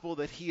gospel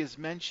that he is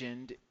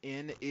mentioned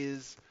in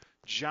is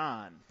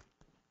John.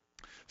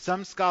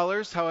 Some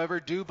scholars, however,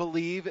 do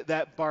believe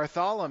that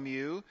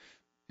Bartholomew,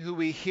 who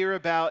we hear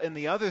about in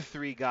the other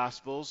three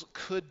gospels,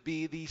 could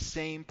be the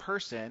same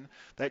person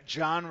that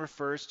John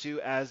refers to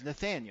as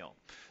Nathanael.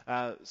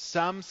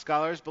 Some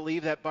scholars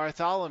believe that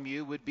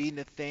Bartholomew would be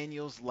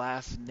Nathanael's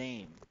last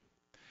name.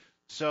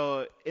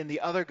 So in the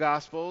other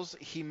Gospels,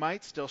 he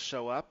might still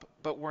show up,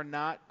 but we're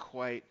not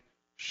quite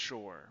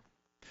sure.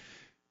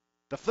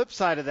 The flip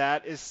side of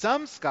that is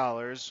some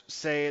scholars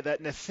say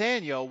that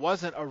Nathanael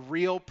wasn't a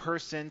real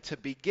person to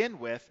begin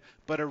with,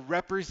 but a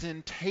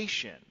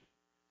representation,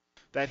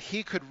 that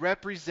he could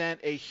represent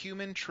a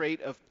human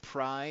trait of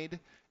pride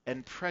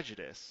and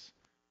prejudice,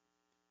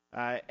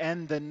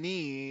 and the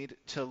need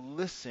to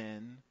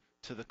listen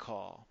to the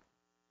call.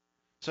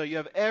 So you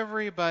have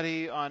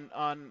everybody on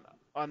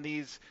on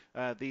these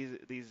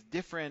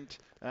different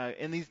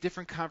in these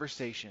different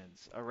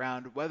conversations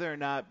around whether or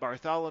not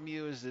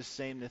Bartholomew is this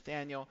same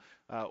Nathaniel,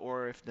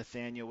 or if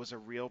Nathaniel was a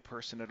real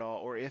person at all,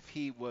 or if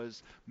he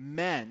was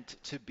meant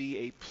to be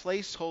a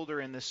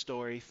placeholder in the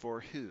story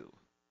for who?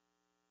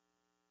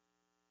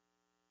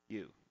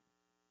 You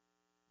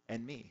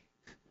and me,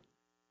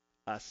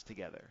 us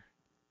together.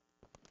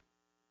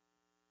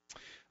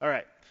 All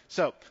right,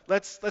 so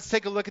let's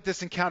take a look at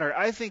this encounter.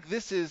 I think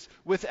this is,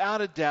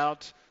 without a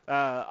doubt,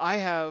 I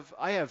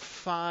have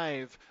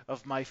 5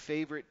 of my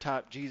favorite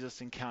top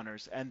Jesus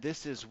encounters, and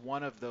this is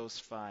one of those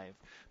 5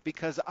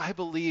 because I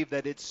believe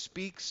that it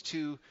speaks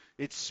to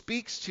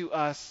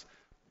us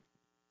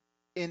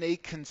in a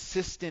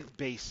consistent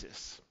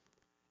basis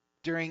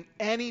during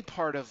any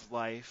part of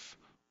life,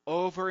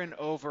 over and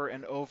over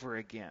and over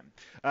again.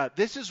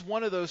 This is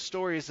one of those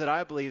stories that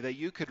I believe that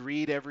you could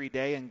read every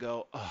day and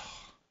go, oh,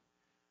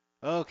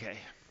 okay,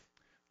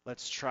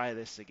 let's try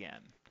this again.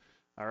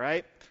 All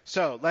right?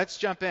 So let's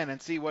jump in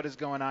and see what is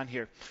going on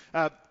here.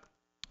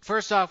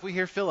 First off, we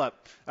hear Philip.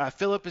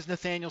 Philip is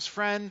Nathanael's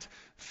friend.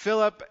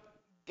 Philip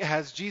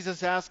has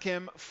Jesus ask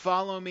him,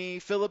 follow me.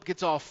 Philip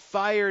gets all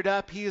fired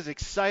up. He is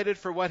excited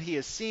for what he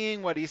is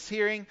seeing, what he's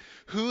hearing,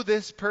 who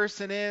this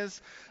person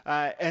is.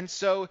 And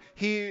so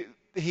he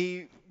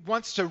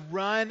wants to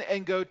run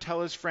and go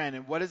tell his friend.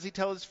 And what does he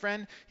tell his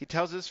friend? He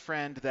tells his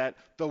friend that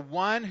the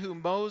one who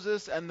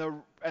Moses and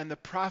the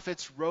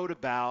prophets wrote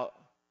about,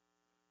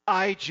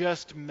 I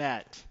just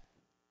met.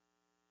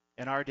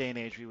 In our day and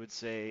age, we would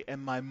say,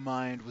 and my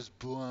mind was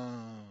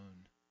blown.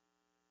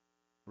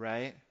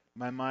 Right?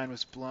 My mind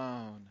was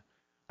blown.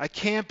 I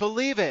can't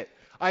believe it.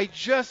 I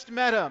just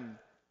met him.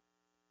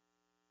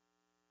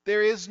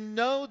 There is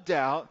no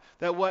doubt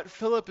that what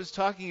Philip is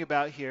talking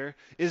about here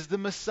is the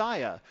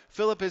Messiah.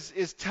 Philip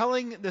is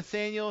telling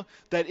Nathanael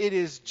that it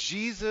is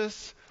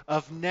Jesus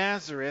of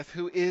Nazareth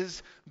who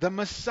is the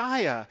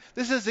Messiah.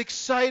 This is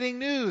exciting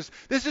news.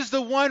 This is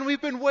the one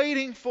we've been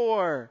waiting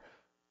for.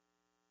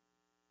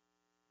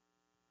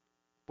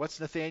 What's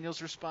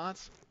Nathanael's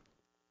response?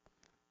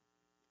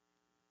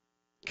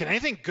 Can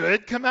anything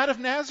good come out of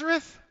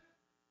Nazareth?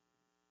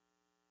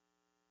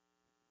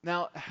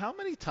 Now, how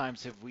many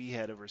times have we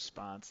had a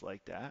response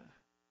like that?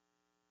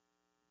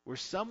 Where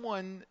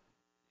someone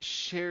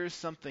shares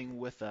something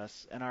with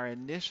us and our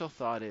initial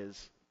thought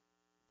is,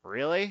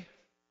 really?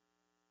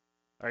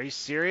 Are you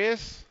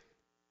serious?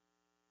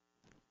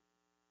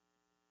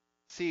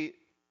 See,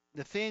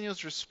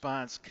 Nathanael's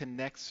response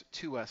connects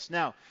to us.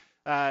 Now,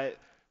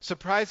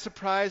 surprise,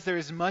 surprise, there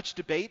is much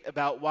debate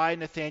about why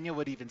Nathanael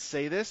would even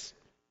say this.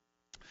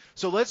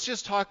 So let's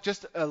just talk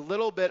just a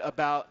little bit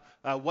about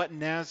what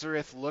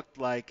Nazareth looked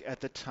like at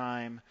the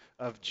time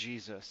of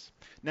Jesus.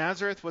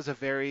 Nazareth was a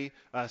very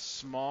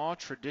small,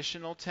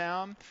 traditional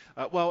town.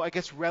 Well, I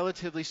guess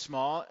relatively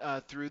small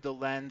through the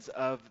lens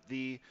of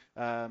the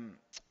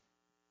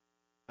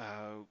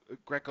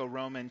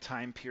Greco-Roman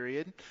time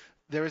period.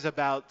 There was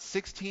about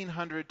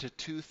 1,600 to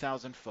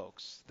 2,000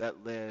 folks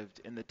that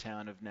lived in the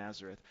town of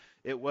Nazareth.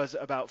 It was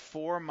about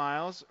 4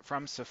 miles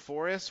from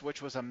Sepphoris,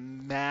 which was a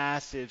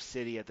massive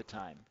city at the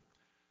time.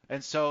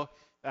 And so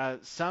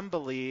some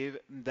believe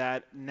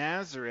that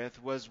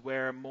Nazareth was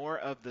where more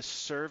of the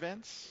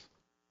servants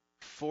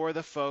for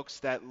the folks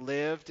that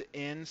lived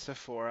in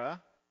Sepphoris,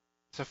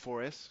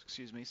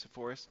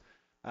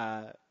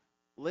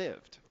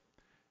 lived.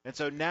 And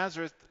so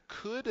Nazareth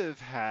could have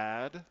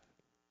had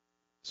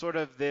sort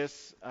of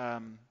this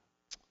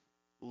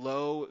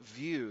low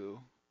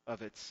view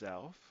of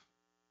itself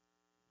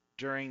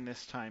during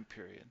this time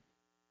period.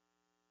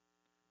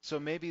 So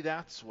maybe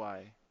that's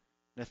why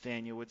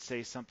Nathanael would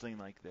say something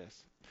like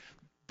this.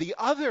 The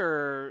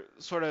other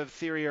sort of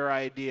theory or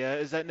idea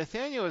is that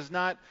Nathanael is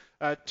not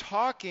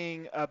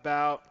talking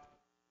about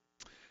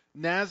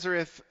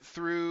Nazareth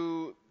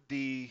through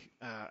the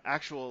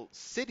actual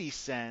city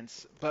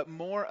sense, but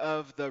more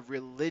of the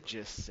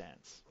religious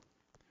sense.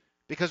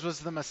 Because was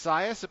the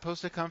Messiah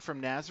supposed to come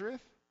from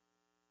Nazareth?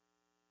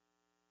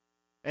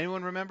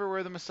 Anyone remember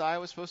where the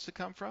Messiah was supposed to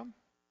come from?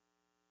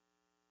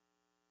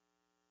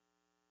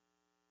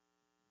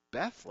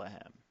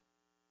 Bethlehem.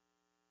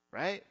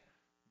 Right?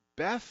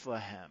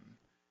 Bethlehem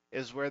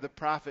is where the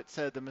prophet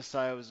said the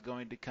Messiah was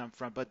going to come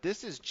from. But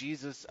this is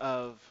Jesus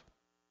of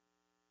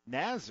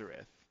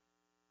Nazareth.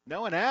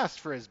 No one asked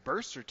for his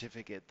birth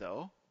certificate,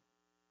 though.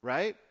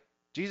 Right?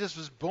 Jesus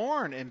was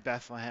born in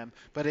Bethlehem,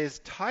 but his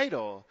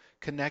title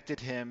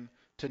connected him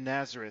to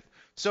Nazareth.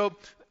 So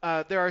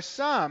there are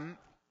some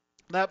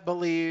that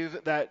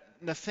believe that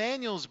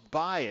Nathanael's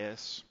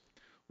bias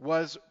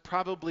was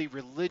probably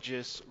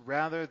religious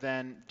rather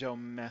than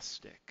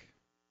domestic,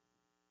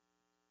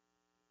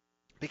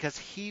 because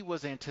he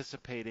was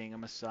anticipating a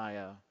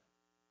Messiah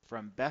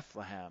from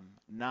Bethlehem,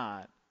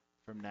 not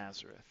from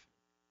Nazareth.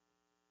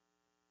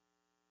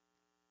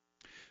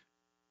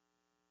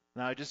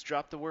 Now, I just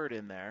dropped the word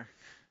in there.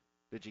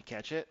 Did you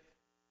catch it?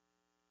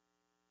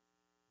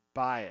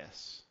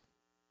 Bias.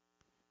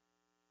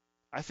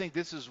 I think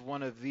this is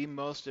one of the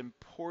most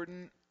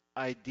important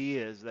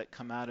ideas that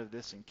come out of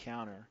this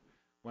encounter.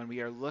 when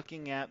we are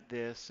looking at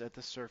this at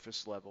the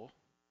surface level,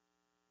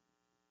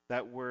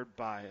 that word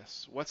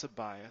bias. What's a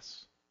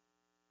bias?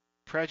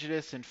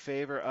 Prejudice in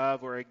favor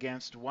of or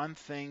against one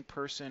thing,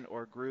 person,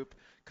 or group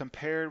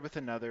compared with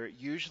another,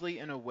 usually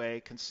in a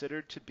way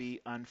considered to be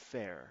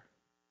unfair.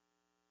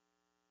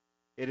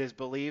 It is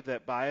believed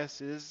that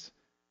biases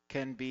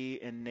can be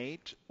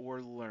innate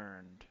or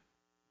learned.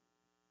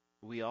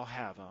 We all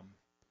have them,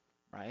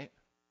 right?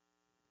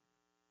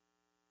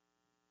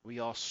 We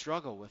all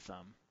struggle with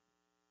them,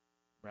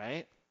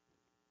 right?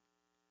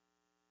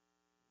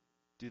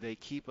 Do they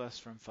keep us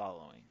from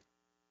following?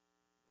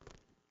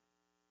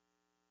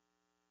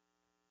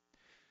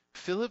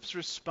 Philip's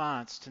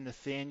response to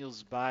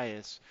Nathanael's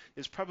bias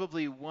is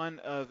probably one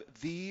of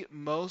the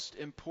most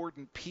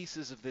important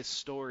pieces of this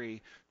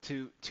story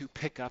to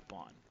pick up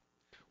on.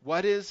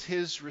 What is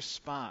his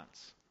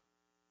response?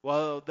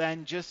 Well,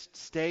 then just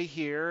stay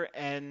here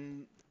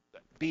and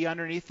be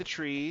underneath the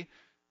tree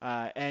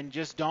and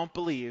just don't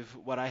believe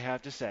what I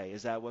have to say.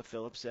 Is that what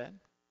Philip said?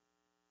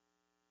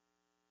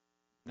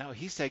 No,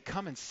 he said,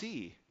 come and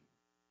see.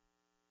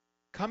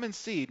 Come and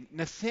see.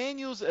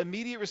 Nathanael's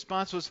immediate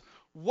response was,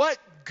 what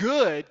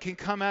good can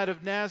come out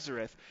of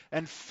Nazareth?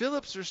 And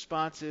Philip's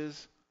response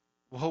is,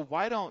 well,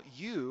 why don't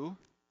you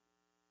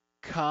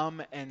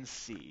come and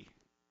see?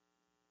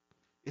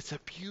 It's a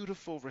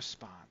beautiful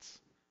response.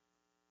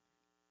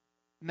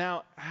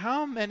 Now,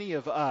 how many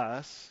of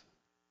us,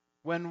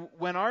 when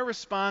our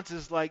response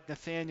is like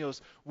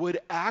Nathanael's, would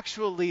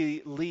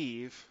actually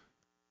leave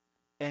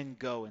and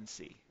go and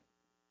see?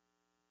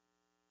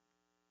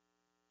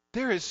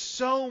 There is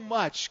so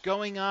much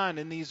going on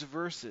in these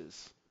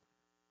verses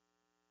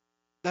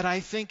that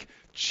I think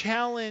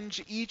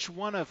challenge each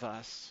one of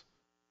us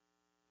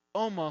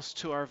almost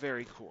to our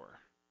very core.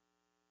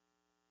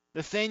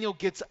 Nathanael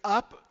gets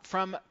up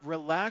from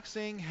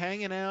relaxing,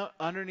 hanging out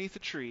underneath a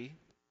tree.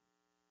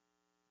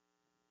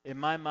 In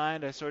my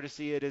mind, I sort of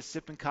see it as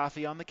sipping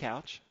coffee on the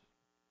couch.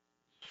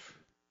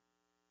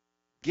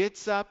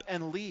 Gets up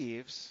and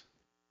leaves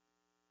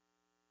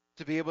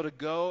to be able to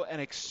go and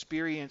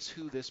experience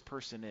who this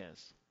person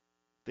is,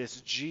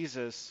 this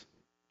Jesus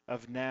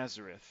of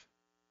Nazareth.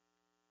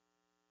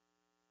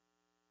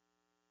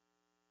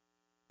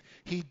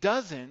 He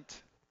doesn't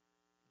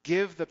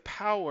give the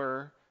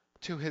power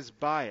to his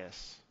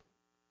bias,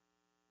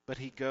 but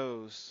he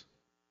goes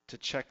to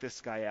check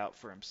this guy out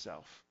for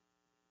himself.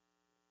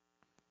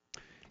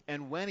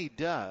 And when he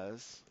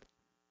does,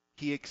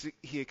 he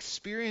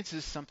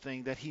experiences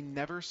something that he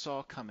never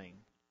saw coming.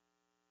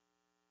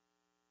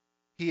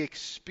 He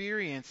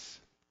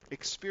experiences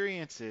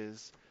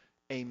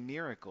a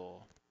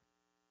miracle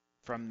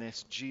from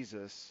this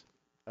Jesus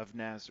of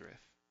Nazareth.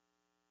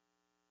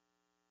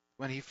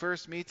 When he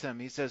first meets him,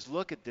 he says,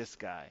 look at this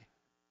guy.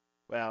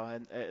 Well,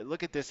 and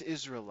look at this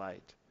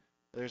Israelite.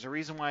 There's a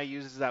reason why he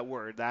uses that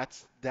word.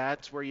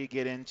 That's where you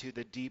get into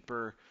the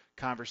deeper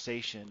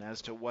conversation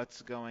as to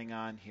what's going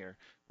on here.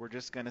 We're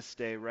just going to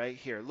stay right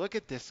here. Look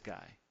at this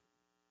guy.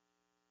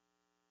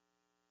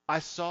 I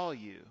saw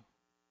you.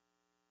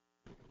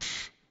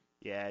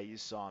 Yeah, you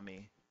saw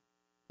me.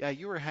 Yeah,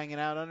 you were hanging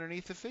out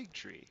underneath a fig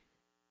tree.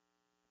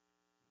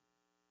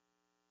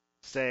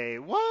 Say,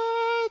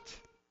 what?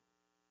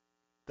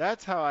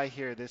 That's how I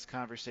hear this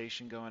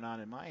conversation going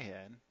on in my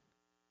head.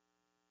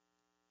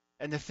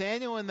 And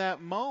Nathanael in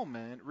that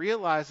moment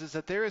realizes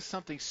that there is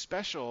something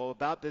special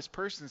about this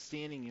person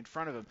standing in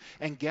front of him.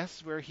 And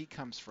guess where he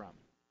comes from?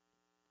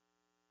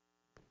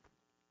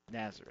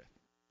 Nazareth.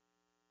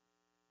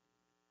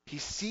 He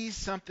sees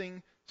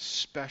something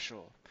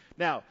special.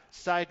 Now,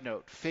 side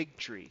note, fig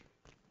tree.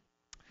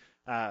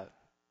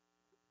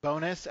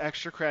 Bonus,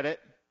 extra credit,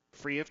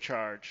 free of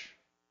charge.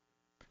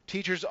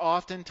 Teachers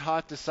often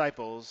taught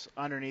disciples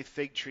underneath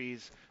fig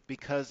trees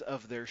because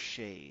of their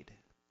shade.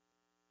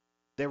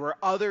 There were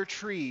other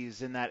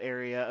trees in that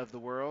area of the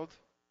world.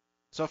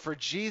 So for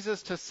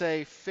Jesus to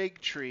say fig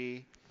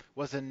tree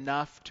was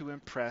enough to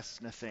impress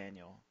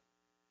Nathanael.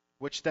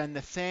 Which then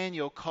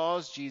Nathanael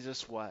calls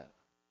Jesus what?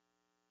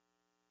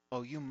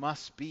 Oh, you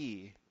must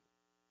be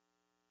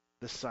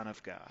the Son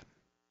of God.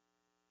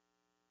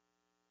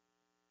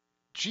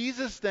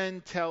 Jesus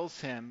then tells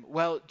him,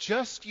 well,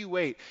 just you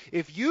wait.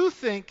 If you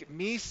think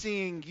me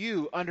seeing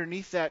you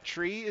underneath that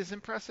tree is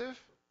impressive,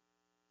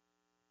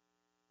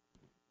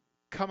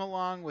 come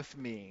along with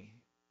me.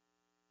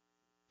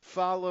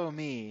 Follow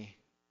me,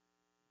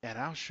 and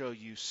I'll show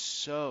you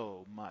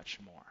so much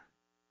more.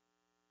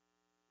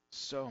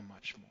 So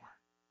much more.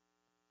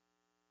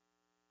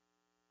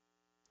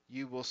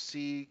 You will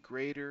see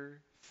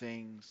greater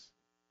things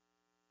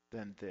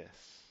than this.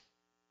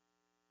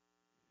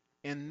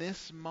 In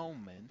this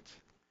moment,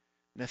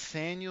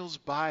 Nathanael's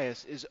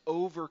bias is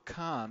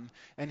overcome,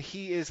 and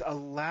he is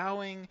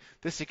allowing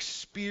this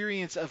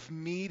experience of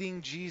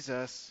meeting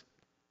Jesus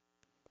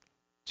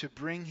to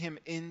bring him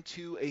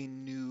into a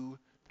new,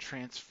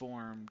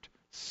 transformed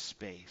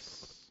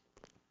space.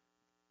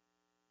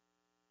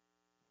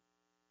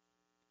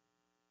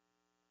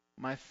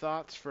 My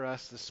thoughts for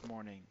us this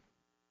morning.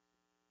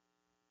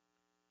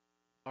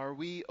 Are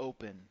we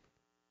open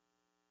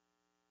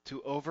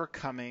to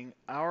overcoming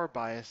our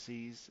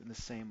biases in the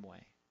same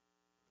way.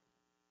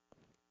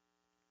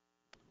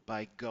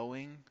 By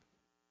going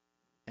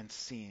and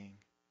seeing.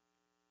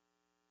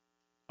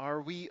 Are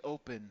we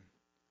open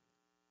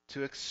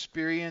to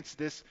experience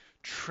this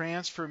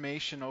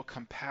transformational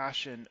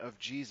compassion of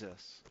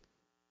Jesus?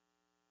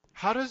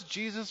 How does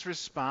Jesus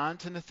respond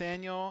to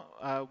Nathanael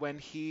when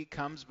he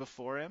comes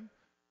before him?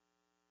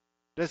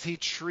 Does he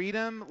treat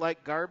him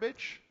like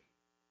garbage?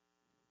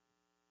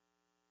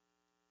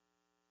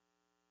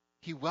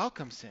 He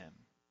welcomes him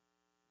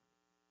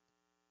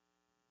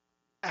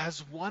as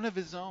one of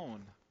his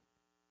own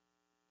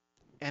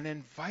and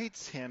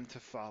invites him to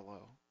follow.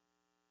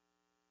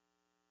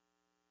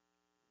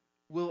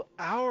 Will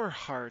our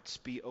hearts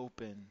be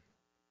open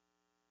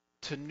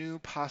to new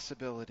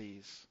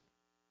possibilities?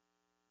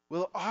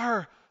 Will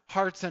our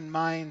hearts and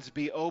minds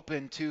be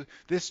open to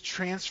this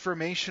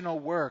transformational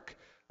work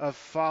of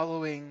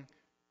following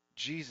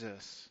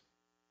Jesus?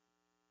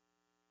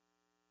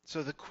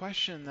 So the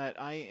question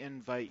that I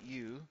invite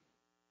you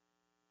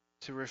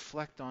to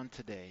reflect on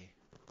today: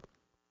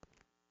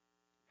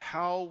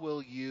 how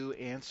will you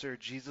answer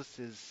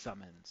Jesus'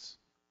 summons?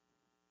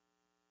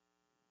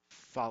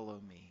 Follow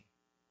me.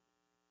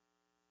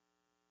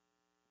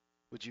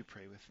 Would you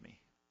pray with me?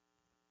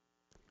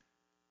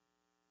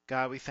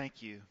 God, we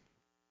thank you.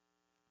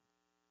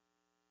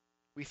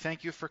 We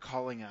thank you for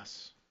calling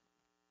us.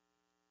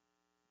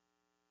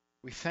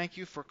 We thank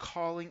you for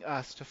calling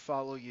us to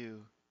follow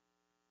you.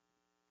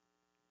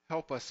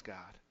 Help us, God,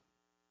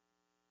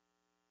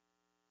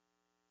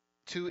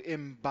 to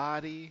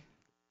embody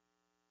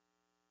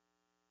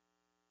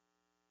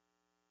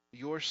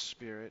your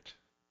Spirit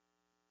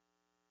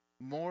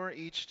more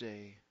each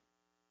day,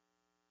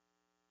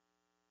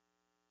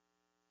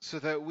 so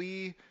that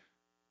we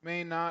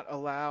may not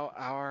allow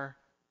our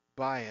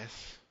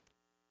bias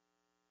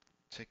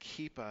to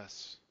keep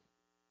us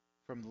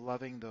from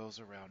loving those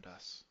around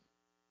us.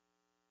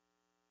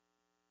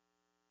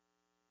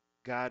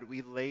 God,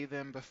 we lay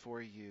them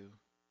before you.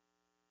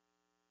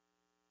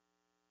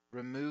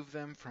 Remove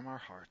them from our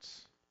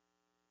hearts,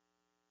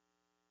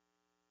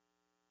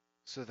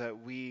 so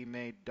that we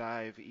may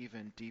dive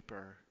even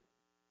deeper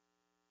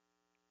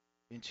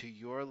into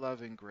your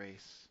love and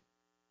grace,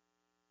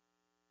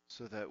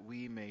 so that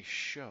we may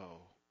show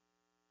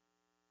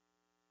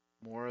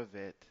more of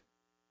it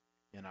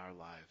in our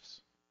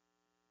lives.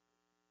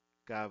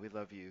 God, we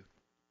love you.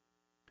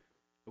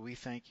 We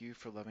thank you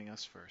for loving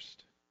us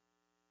first.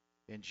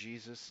 In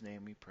Jesus'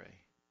 name we pray.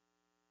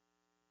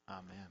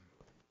 Amen.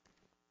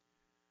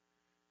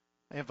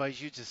 I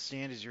invite you to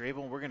stand as you're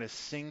able. We're going to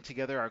sing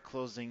together our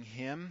closing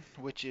hymn,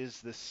 which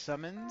is the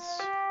Summons.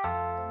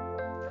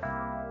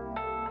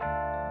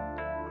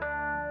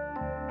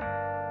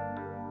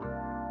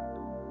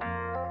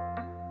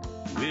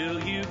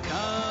 Will you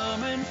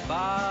come and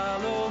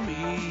follow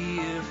me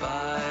if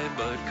I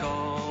but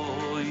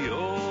call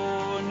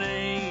your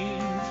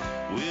name?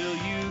 Will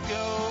you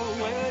go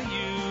where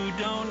you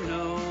don't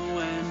know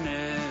and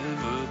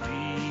never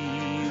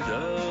be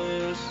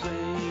the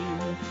same?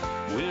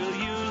 Will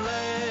you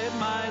let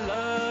my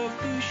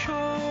love be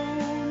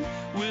shown?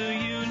 Will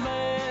you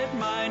let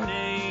my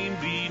name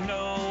be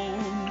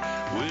known?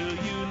 Will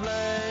you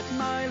let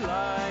my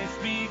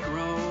life be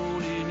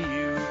grown in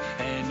you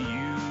and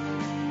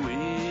you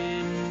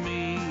in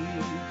me?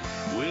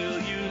 Will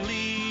you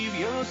leave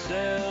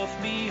yourself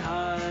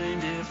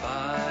behind if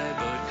I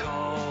but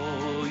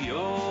call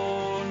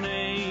your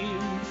name?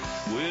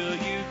 Will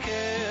you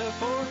care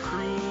for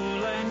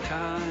cruel and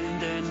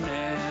kind and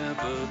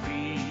never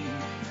be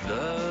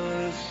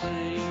the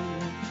same?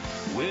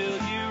 Will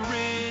you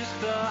risk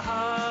the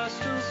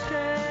hostile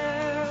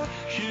stare?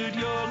 Should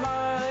your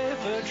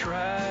life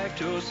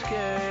attract or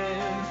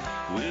scare?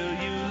 Will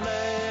you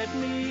let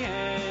me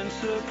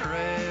answer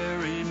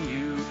prayer in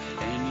you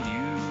and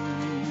you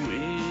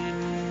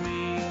in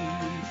me?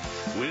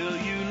 Will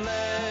you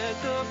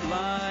let the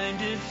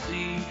blinded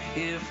see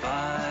if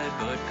I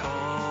but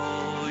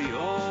call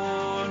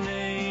your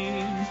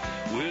name?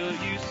 Will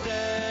you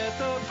set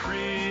the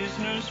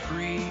prisoners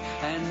free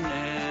and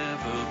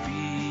never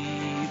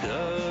be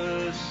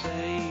the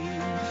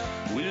same?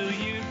 Will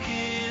you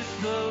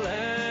kiss the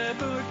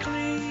leper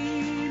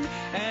clean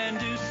and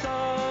do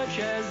such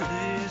as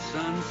this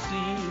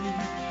unseen,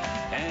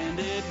 and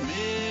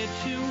admit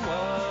to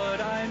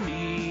what I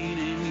mean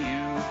in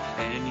you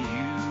and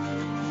you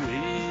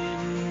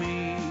in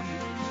me?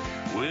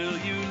 Will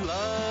you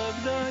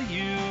love the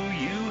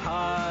you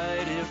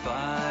hide if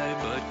I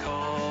but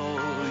call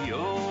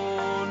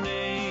your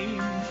name?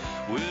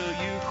 Will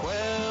you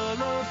quell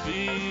the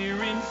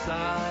fear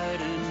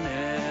inside and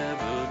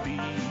never be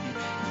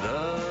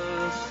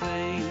the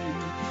same?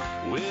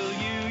 Will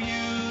you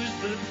use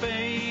the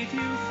faith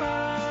you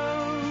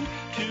found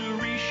to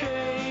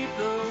reshape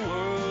the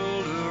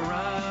world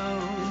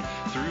around,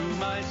 through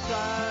my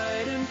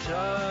sight and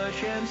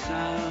touch and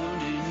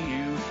sound in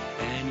you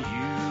and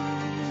you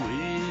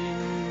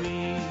in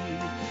me?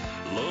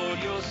 Lord,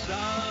 your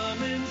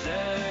summons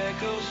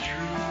echoes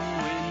true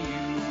when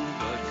you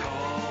but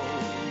call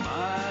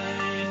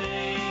my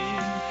name.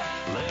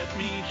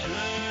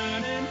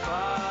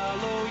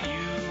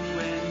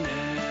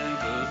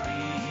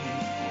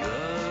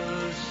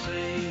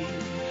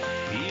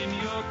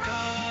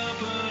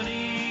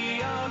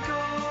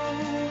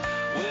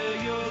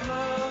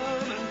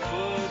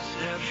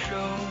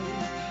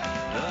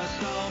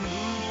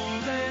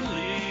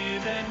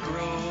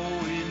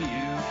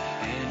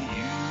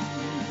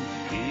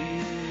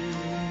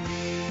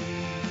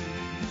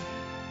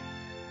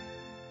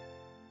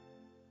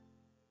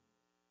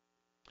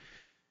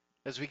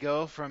 As we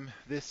go from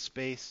this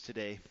space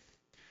today,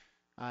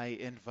 I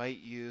invite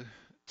you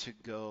to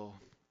go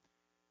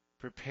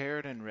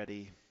prepared and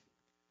ready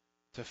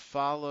to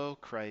follow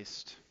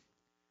Christ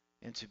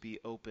and to be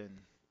open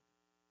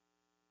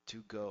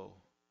to go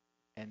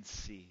and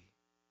see.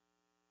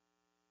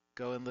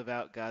 Go and live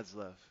out God's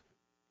love.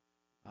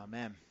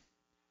 Amen.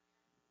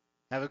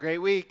 Have a great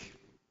week.